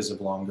tourist because of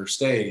longer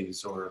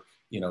stays or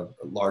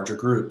larger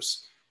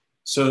groups.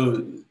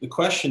 So the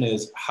question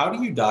is, how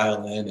do you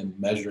dial in and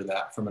measure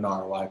that from an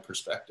ROI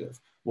perspective?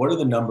 What are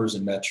the numbers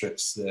and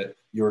metrics that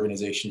your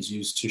organizations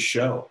use to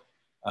show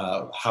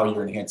how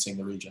you're enhancing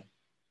the region?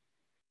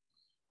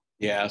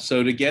 Yeah,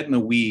 so to get in the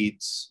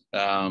weeds,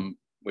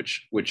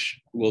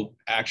 which will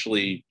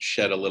actually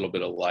shed a little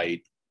bit of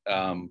light,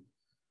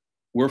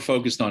 we're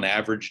focused on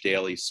average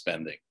daily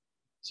spending.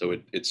 So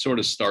it sort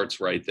of starts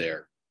right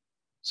there.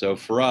 So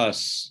for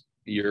us,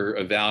 you're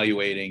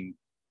evaluating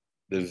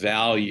the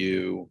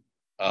value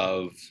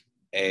of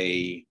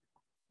a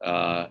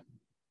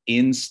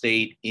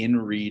in-state,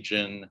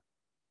 in-region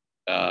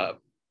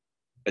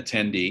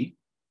attendee,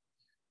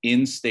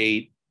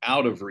 in-state,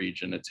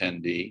 out-of-region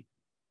attendee,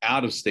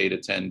 out-of-state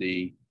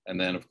attendee, and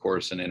then, of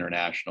course, an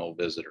international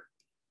visitor.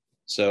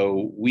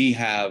 So we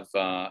have,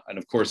 and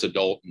of course,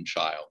 adult and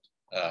child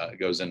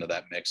goes into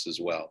that mix as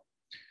well.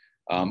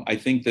 I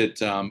think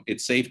that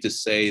it's safe to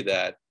say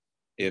that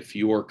if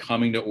you're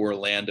coming to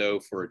Orlando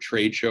for a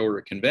trade show or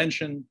a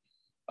convention,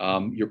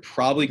 you're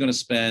probably going to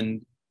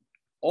spend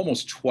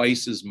almost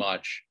twice as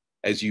much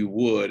as you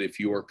would if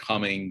you were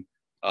coming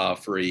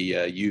for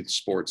a youth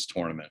sports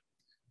tournament.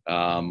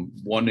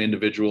 One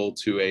individual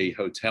to a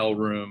hotel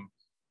room,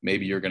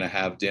 maybe you're going to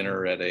have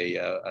dinner at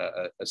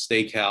a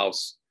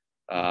steakhouse.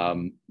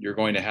 You're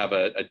going to have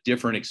a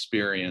different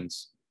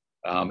experience,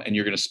 and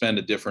you're going to spend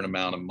a different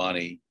amount of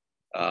money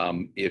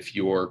if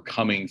you're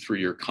coming through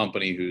your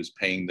company who's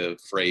paying the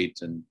freight,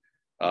 and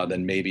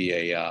then maybe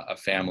a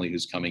family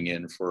who's coming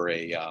in for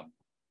a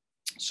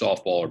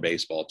softball or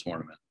baseball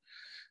tournament.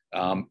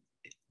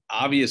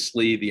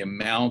 Obviously, the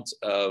amount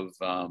of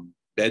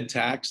bed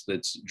tax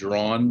that's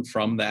drawn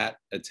from that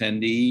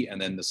attendee, and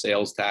then the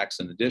sales tax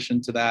in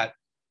addition to that,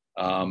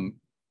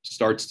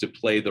 starts to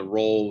play the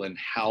role in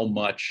how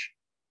much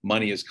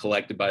money is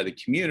collected by the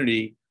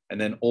community, and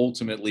then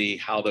ultimately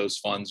how those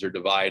funds are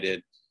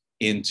divided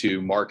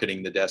into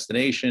marketing the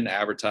destination,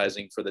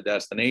 advertising for the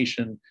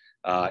destination,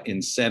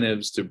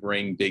 incentives to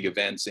bring big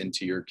events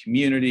into your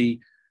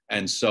community,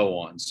 and so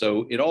on.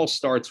 So it all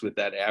starts with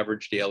that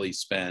average daily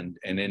spend.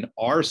 And in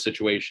our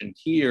situation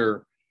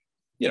here,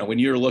 when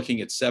you're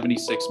looking at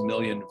 76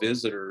 million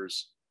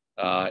visitors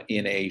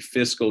in a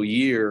fiscal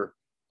year,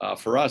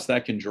 for us,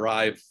 that can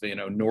drive,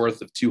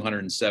 north of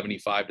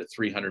 $275 to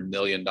 $300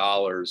 million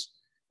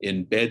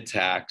in bed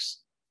tax,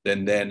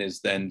 then is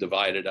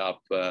divided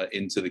up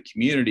into the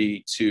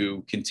community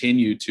to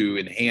continue to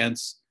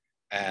enhance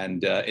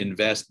and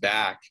invest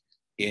back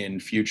in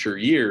future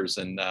years.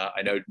 And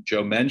I know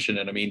Joe mentioned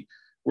it. I mean,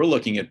 we're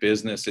looking at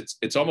business.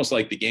 It's almost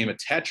like the game of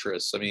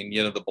Tetris. I mean,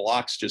 the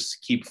blocks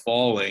just keep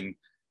falling,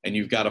 and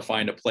you've got to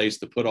find a place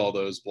to put all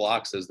those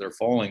blocks as they're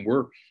falling.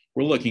 We're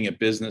looking at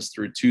business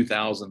through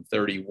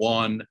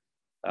 2031.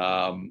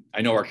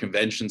 I know our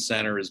convention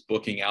center is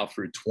booking out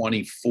through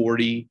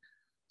 2040.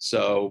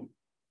 So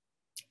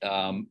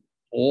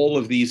all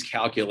of these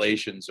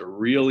calculations are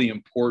really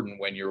important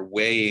when you're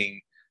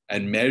weighing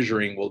and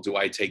measuring, well, do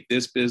I take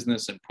this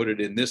business and put it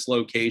in this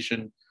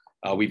location?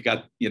 We've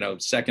got,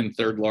 second,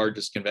 third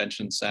largest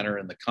convention center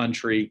in the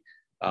country.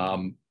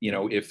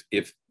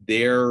 If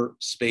their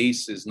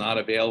space is not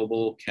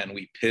available, can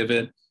we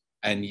pivot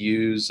and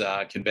use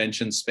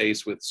convention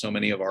space with so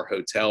many of our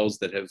hotels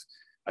that have,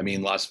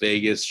 Las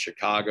Vegas,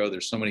 Chicago,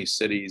 there's so many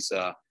cities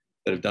that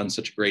have done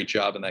such a great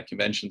job in that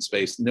convention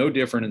space. No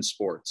different in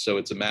sports. So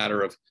it's a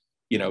matter of,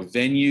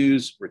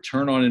 venues,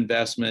 return on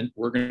investment.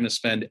 We're going to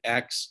spend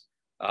X.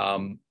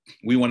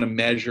 We want to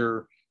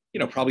measure,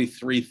 probably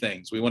 3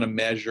 things. We want to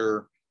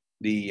measure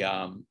the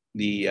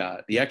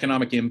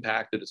economic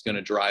impact that it's going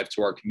to drive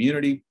to our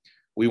community.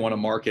 We want to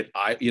market,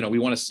 we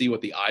want to see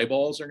what the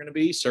eyeballs are going to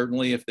be.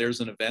 Certainly if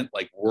there's an event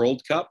like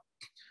World Cup,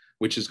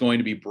 which is going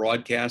to be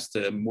broadcast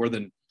to more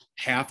than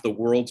half the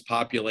world's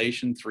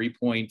population,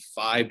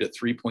 3.5 to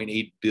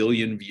 3.8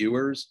 billion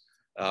viewers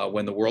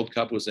when the World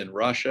Cup was in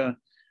Russia.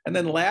 And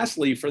then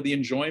lastly, for the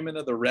enjoyment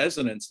of the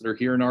residents that are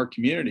here in our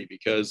community,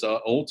 because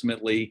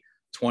ultimately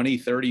 20,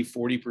 30,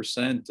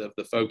 40% of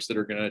the folks that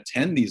are going to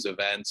attend these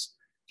events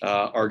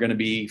are going to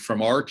be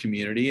from our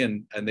community,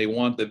 and they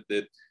want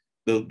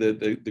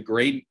the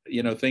great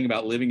thing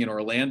about living in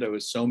Orlando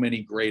is so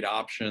many great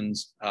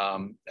options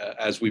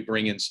as we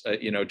bring in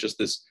just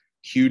this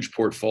huge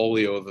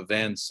portfolio of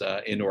events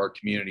into our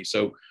community.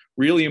 So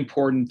really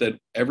important that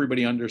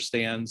everybody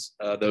understands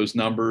those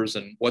numbers,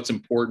 and what's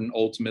important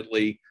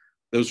ultimately,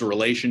 those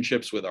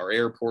relationships with our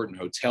airport and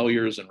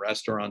hoteliers and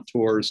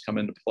restaurateurs come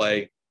into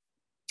play.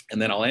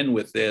 And then I'll end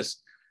with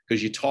this,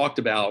 because you talked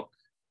about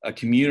a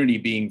community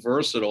being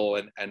versatile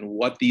and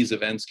what these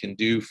events can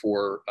do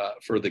for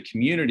the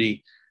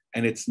community.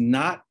 And it's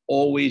not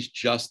always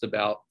just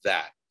about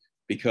that,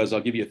 because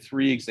I'll give you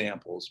 3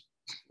 examples.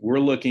 We're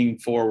looking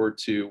forward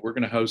to, we're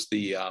going to host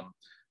the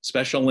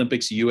Special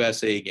Olympics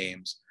USA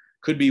Games.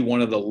 Could be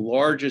one of the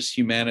largest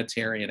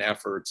humanitarian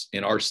efforts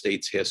in our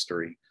state's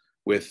history,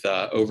 with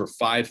over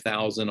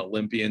 5,000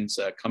 Olympians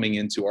coming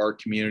into our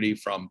community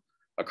from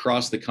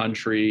across the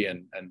country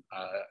and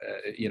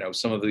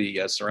some of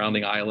the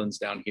surrounding islands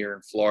down here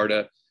in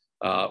Florida,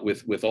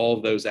 with all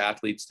of those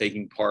athletes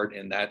taking part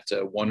in that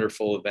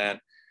wonderful event.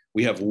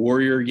 We have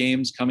Warrior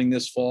Games coming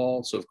this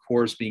fall. So of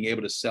course, being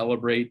able to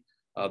celebrate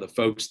the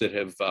folks that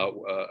have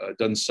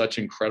done such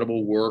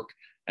incredible work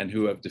and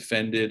who have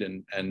defended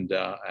and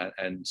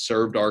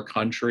served our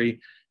country.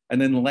 And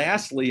then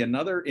lastly,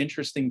 another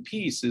interesting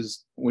piece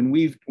is when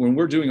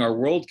we're doing our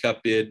World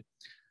Cup bid,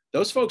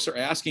 those folks are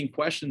asking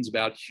questions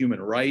about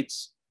human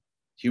rights,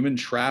 human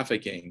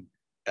trafficking,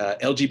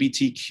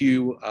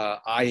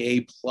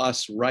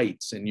 LGBTQIA+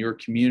 rights in your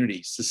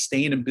community,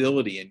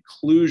 sustainability,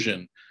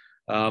 inclusion.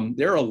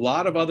 There are a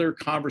lot of other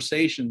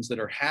conversations that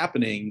are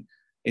happening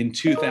in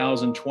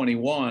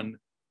 2021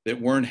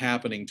 that weren't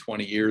happening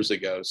 20 years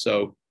ago.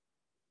 So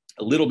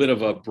a little bit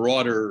of a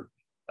broader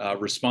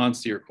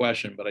response to your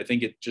question, but I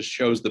think it just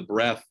shows the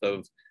breadth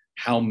of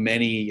how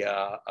many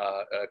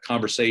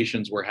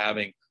conversations we're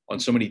having on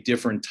so many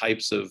different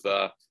types of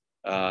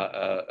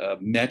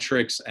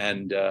metrics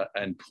and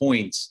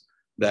points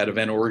that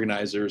event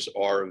organizers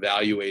are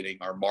evaluating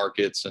our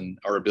markets and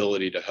our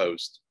ability to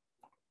host.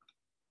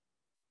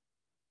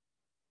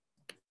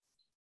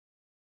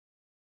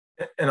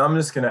 And I'm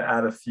just going to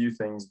add a few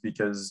things,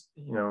 because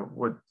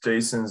what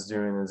Jason's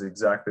doing is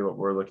exactly what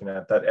we're looking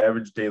at. That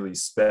average daily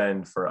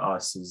spend for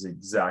us is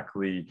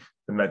exactly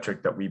the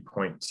metric that we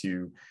point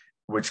to,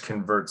 which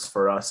converts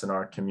for us in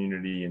our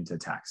community into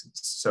taxes.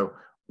 So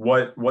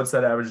what's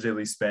that average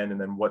daily spend, and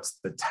then what's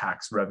the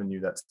tax revenue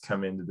that's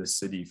come into the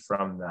city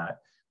from that?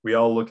 We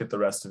all look at the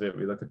rest of it.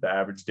 We look at the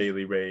average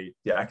daily rate.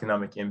 The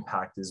economic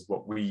impact is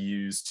what we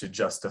use to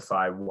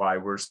justify why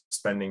we're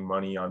spending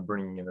money on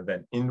bringing an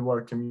event into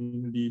our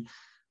community.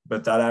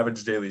 But that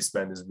average daily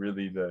spend is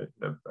really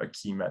a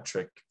key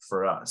metric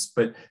for us.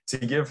 But to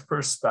give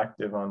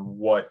perspective on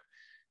what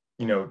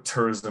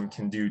tourism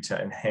can do to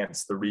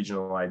enhance the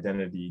regional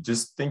identity,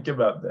 just think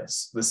about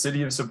this. The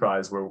city of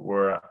Surprise,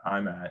 where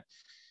I'm at,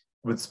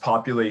 with its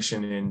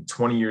population in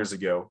 20 years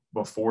ago,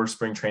 before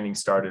spring training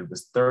started,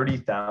 was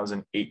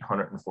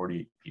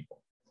 30,848 people.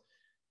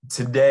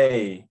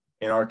 Today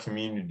in our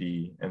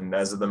community, and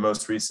as of the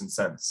most recent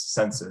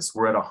census,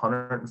 we're at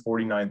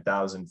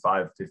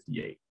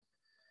 149,558.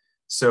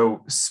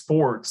 So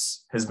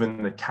sports has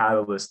been the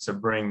catalyst to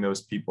bring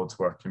those people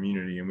to our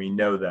community. And we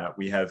know that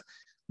we have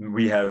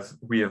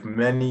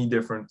many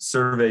different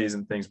surveys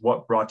and things.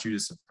 What brought you to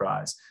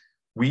Surprise?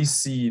 We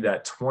see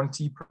that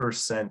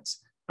 20%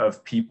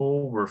 of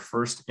people were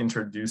first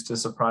introduced to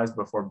Surprise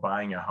before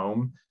buying a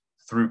home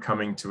through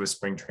coming to a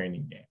spring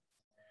training game.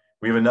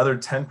 We have another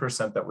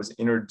 10% that was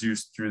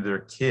introduced through their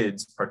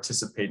kids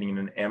participating in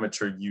an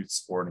amateur youth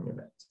sporting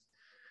event.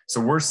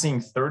 So we're seeing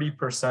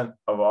 30%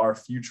 of our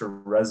future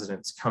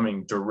residents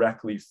coming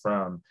directly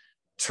from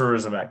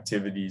tourism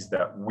activities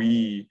that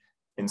we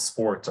in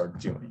sports are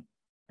doing.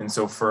 And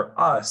so for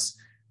us,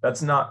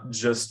 that's not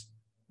just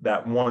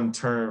that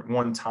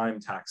one-time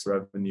tax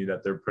revenue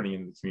that they're putting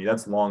into the community.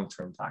 That's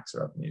long-term tax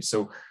revenue.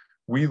 So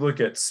we look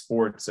at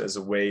sports as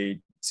a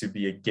way to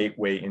be a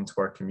gateway into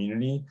our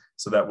community,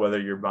 so that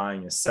whether you're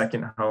buying a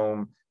second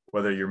home,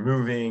 whether you're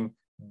moving,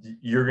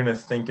 you're going to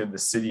think of the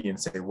city and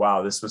say,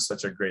 wow, this was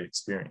such a great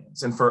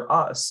experience. And for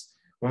us,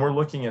 when we're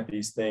looking at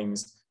these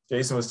things,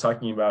 Jason was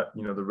talking about,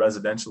 the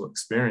residential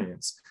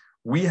experience.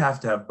 We have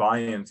to have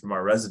buy-in from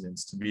our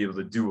residents to be able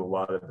to do a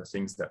lot of the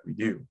things that we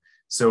do.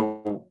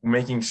 So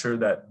making sure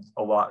that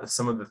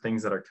some of the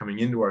things that are coming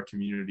into our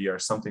community are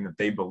something that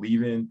they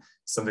believe in,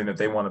 something that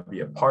they want to be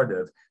a part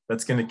of,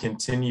 that's going to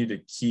continue to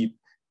keep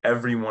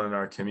everyone in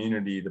our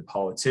community, the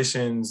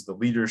politicians, the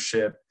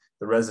leadership,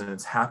 the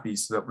residents happy,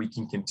 so that we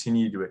can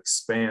continue to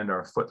expand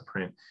our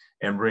footprint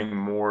and bring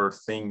more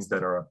things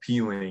that are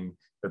appealing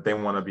that they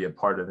want to be a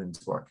part of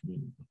into our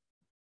community.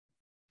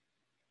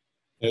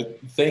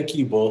 Thank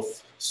you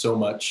both so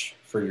much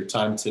for your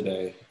time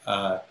today.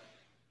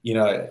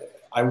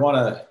 I want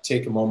to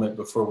take a moment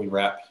before we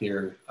wrap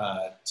here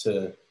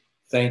to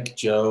thank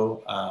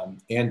Joe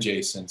and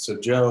Jason. So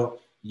Joe,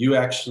 You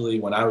actually,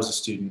 when I was a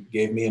student,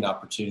 gave me an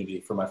opportunity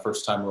for my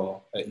first time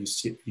role at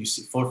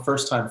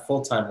first time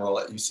full-time role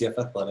at UCF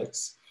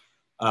Athletics.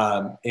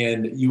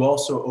 And you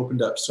also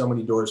opened up so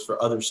many doors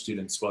for other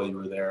students while you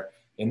were there.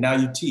 And now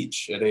you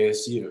teach at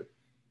ASU.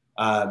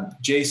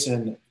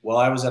 Jason, while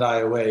I was at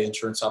IOA,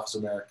 Insurance Office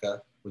of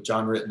America, with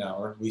John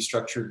Rittenauer, we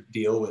structured a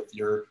deal with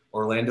your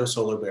Orlando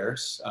Solar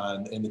Bears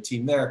and the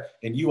team there.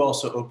 And you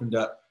also opened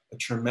up a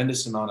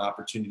tremendous amount of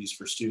opportunities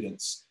for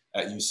students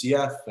at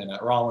UCF and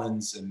at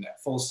Rollins and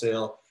at Full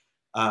Sail,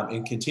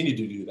 and continue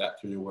to do that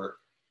through your work.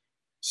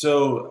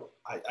 So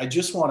I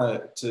just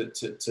want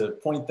to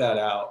point that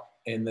out,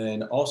 and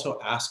then also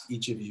ask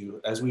each of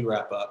you as we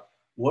wrap up,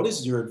 what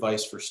is your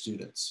advice for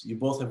students? You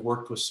both have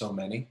worked with so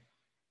many,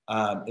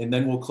 and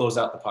then we'll close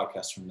out the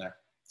podcast from there.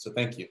 So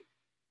thank you.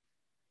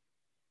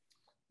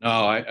 No,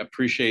 I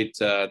appreciate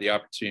the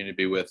opportunity to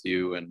be with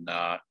you. And,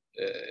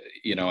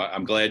 you know,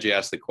 I'm glad you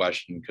asked the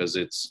question, because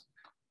it's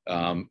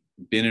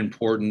been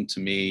important to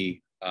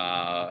me.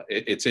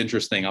 It's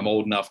interesting. I'm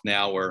old enough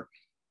now where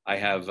I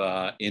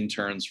have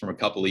interns from a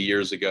couple of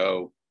years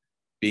ago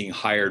being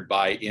hired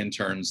by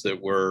interns that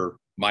were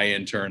my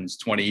interns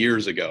 20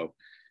 years ago.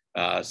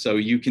 So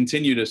you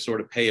continue to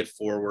sort of pay it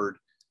forward.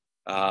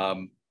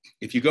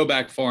 If you go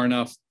back far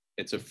enough,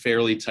 it's a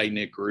fairly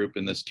tight-knit group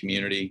in this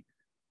community.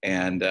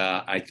 And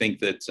I think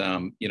that,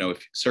 you know,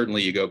 if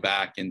certainly you go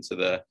back into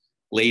the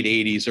late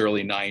 80s,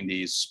 early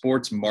 90s,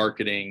 sports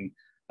marketing,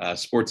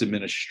 sports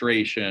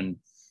administration,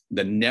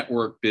 the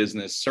network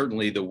business,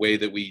 certainly the way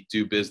that we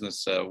do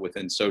business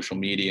within social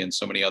media and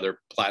so many other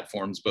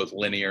platforms, both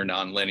linear,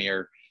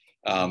 non-linear,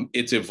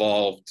 it's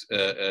evolved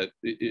 10,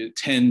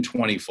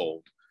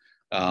 20-fold.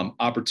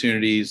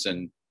 Opportunities.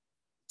 And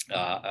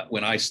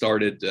when I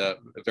started,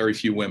 very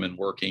few women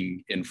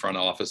working in front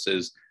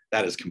offices.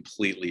 That has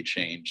completely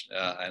changed,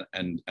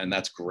 and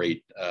that's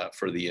great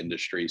for the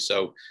industry.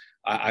 So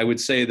I would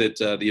say that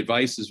the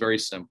advice is very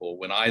simple.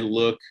 When I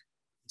look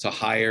to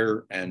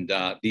hire, and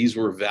these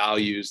were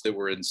values that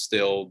were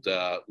instilled,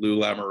 Lou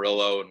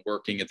Lamoriello, and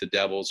working at the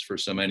Devils for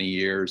so many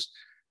years,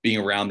 being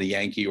around the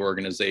Yankee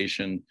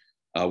organization,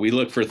 we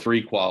look for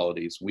three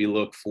qualities. We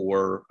look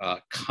for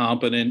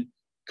competent,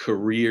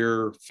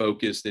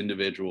 career-focused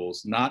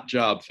individuals, not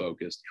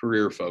job-focused,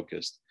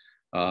 career-focused.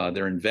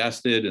 They're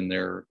invested, and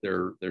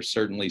they're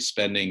certainly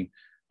spending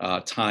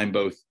time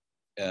both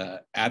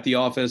at the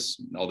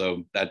office,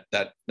 although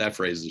that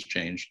phrase has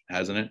changed,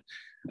 hasn't it?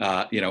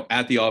 You know,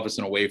 at the office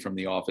and away from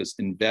the office,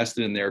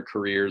 invested in their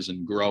careers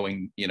and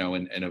growing, you know,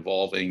 and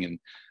evolving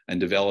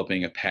and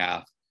developing a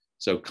path.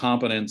 So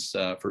competence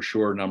for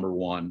sure, number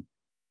one.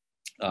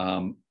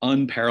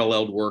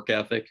 Unparalleled work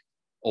ethic.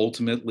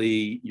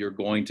 Ultimately,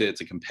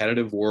 it's a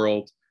competitive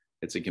world.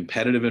 It's a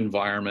competitive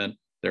environment.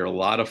 There are a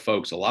lot of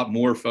folks, a lot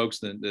more folks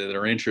that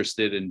are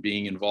interested in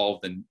being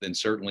involved than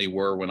certainly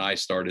were when I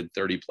started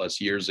 30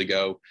 plus years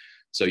ago.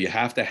 So you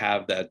have to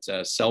have that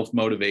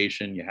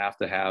self-motivation. You have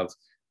to have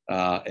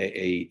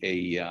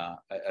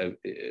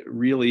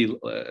really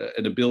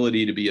an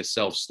ability to be a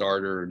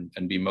self-starter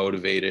and be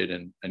motivated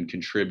and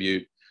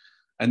contribute.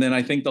 And then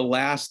I think the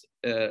last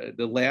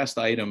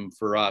item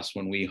for us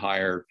when we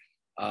hire,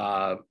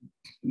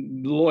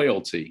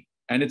 loyalty.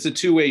 And it's a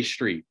two-way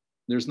street.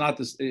 It's not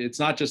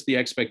just the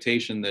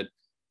expectation that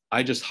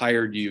I just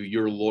hired you,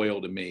 you're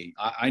loyal to me.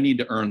 I need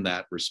to earn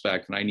that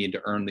respect, and I need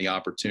to earn the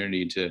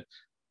opportunity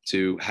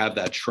to have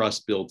that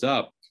trust built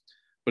up.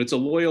 But it's a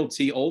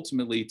loyalty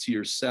ultimately to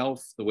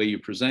yourself, the way you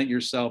present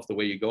yourself, the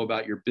way you go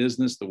about your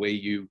business, the way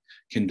you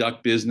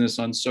conduct business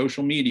on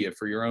social media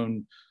for your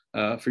own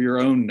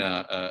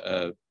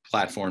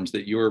platforms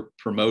that you're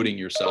promoting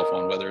yourself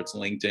on, whether it's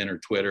LinkedIn or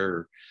Twitter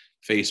or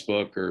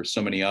Facebook or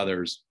so many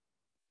others.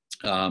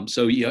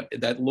 So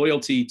that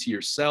loyalty to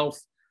yourself,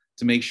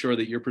 to make sure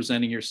that you're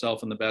presenting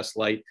yourself in the best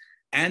light,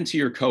 and to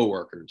your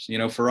coworkers. You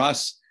know, for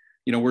us,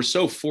 you know, we're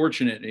so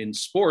fortunate in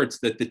sports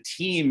that the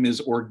team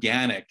is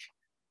organic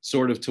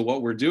sort of to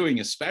what we're doing,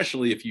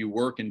 especially if you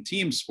work in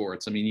team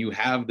sports. I mean, you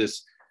have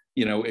this,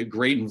 you know, a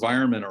great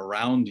environment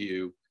around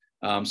you.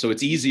 So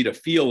it's easy to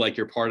feel like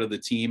you're part of the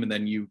team, and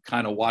then you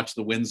kind of watch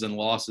the wins and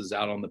losses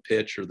out on the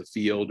pitch or the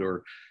field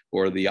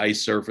or the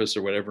ice surface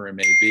or whatever it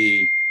may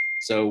be.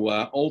 So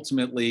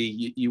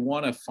ultimately, you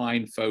want to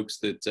find folks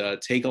that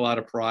take a lot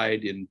of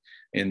pride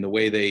in the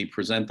way they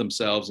present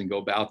themselves and go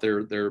about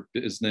their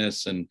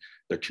business, and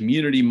they're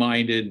community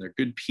minded, and they're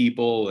good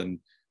people, and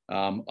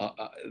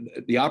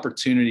the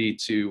opportunity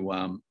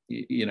to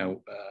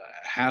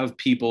have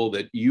people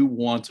that you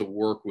want to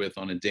work with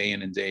on a day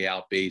in and day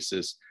out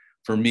basis.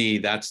 For me,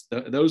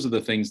 those are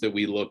the things that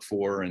we look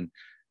for, and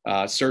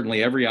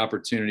certainly every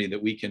opportunity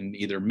that we can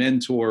either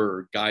mentor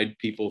or guide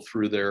people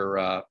through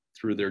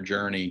their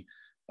journey,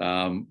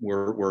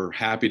 we're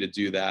happy to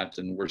do that,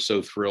 and we're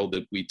so thrilled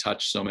that we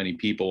touch so many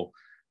people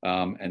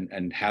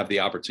and have the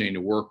opportunity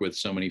to work with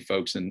so many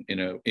folks in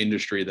an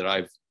industry that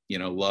I've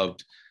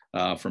loved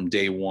from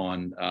day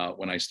one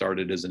when I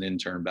started as an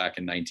intern back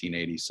in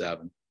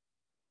 1987.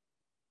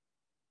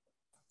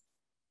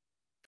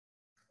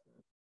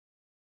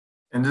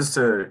 And just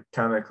to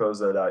kind of close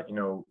that out,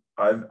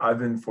 I've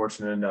been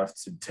fortunate enough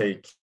to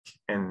take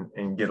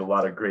and get a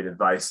lot of great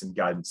advice and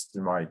guidance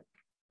through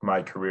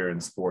my career in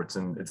sports,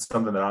 and it's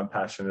something that I'm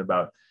passionate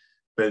about.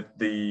 But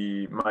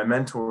my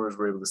mentors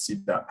were able to see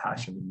that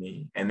passion in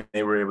me, and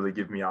they were able to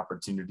give me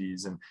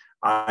opportunities. And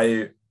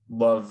I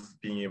love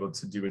being able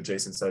to do what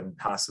Jason said and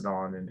pass it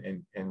on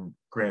and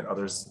grant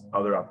others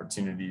other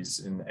opportunities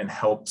and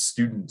help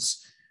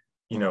students,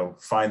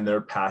 find their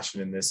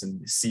passion in this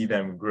and see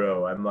them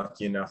grow. I'm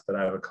lucky enough that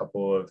I have a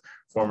couple of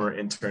former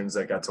interns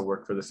that got to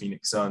work for the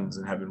Phoenix Suns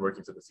and have been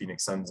working for the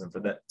Phoenix Suns, and for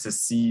that to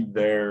see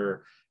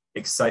their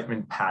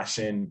excitement,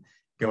 passion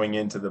going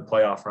into the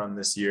playoff run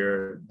this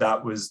year,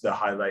 that was the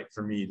highlight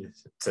for me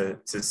to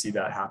see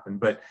that happen.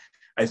 But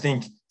I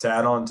think to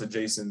add on to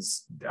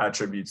Jason's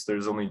attributes,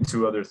 there's only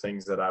two other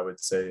things that I would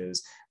say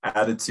is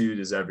attitude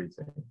is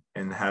everything,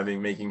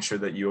 and making sure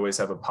that you always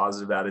have a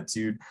positive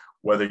attitude,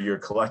 whether you're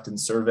collecting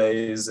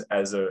surveys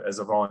as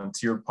a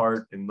volunteer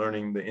part in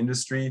learning the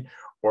industry,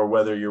 or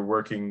whether you're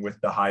working with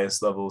the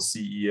highest level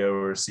CEO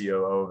or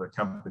COO of a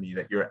company,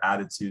 that your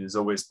attitude is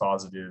always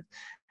positive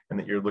and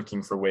that you're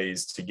looking for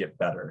ways to get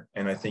better.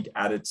 And I think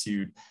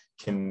attitude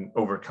can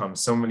overcome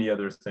so many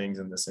other things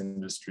in this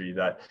industry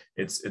that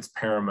it's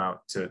paramount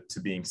to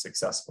being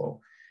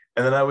successful.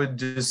 And then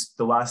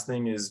the last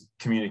thing is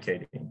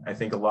communicating. I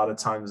think a lot of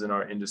times in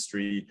our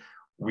industry,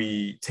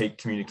 we take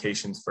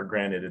communications for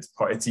granted.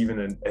 It's even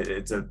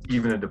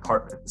a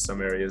department in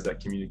some areas that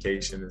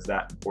communication is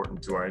that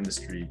important to our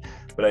industry.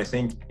 But I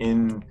think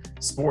in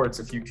sports,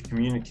 if you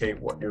communicate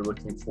what you're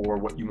looking for,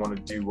 what you want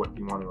to do, what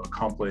you want to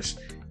accomplish,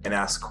 and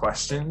ask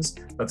questions,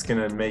 that's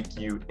going to make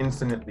you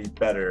infinitely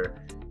better.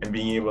 And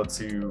being able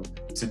to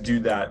do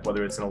that,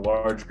 whether it's in a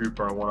large group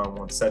or a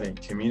one-on-one setting,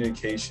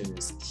 communication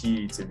is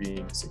key to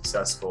being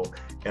successful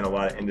in a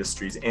lot of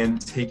industries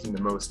and taking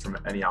the most from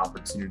any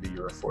opportunity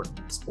you're afforded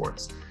in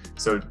sports.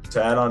 So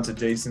to add on to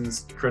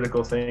Jason's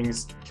critical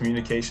things,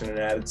 communication and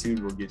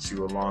attitude will get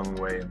you a long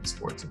way in the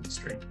sports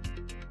industry.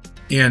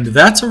 And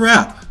that's a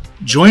wrap.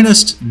 Join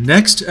us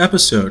next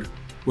episode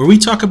where we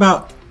talk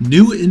about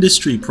new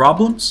industry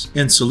problems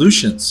and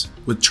solutions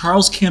with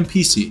Charles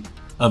Campisi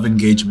of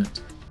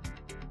Engagement.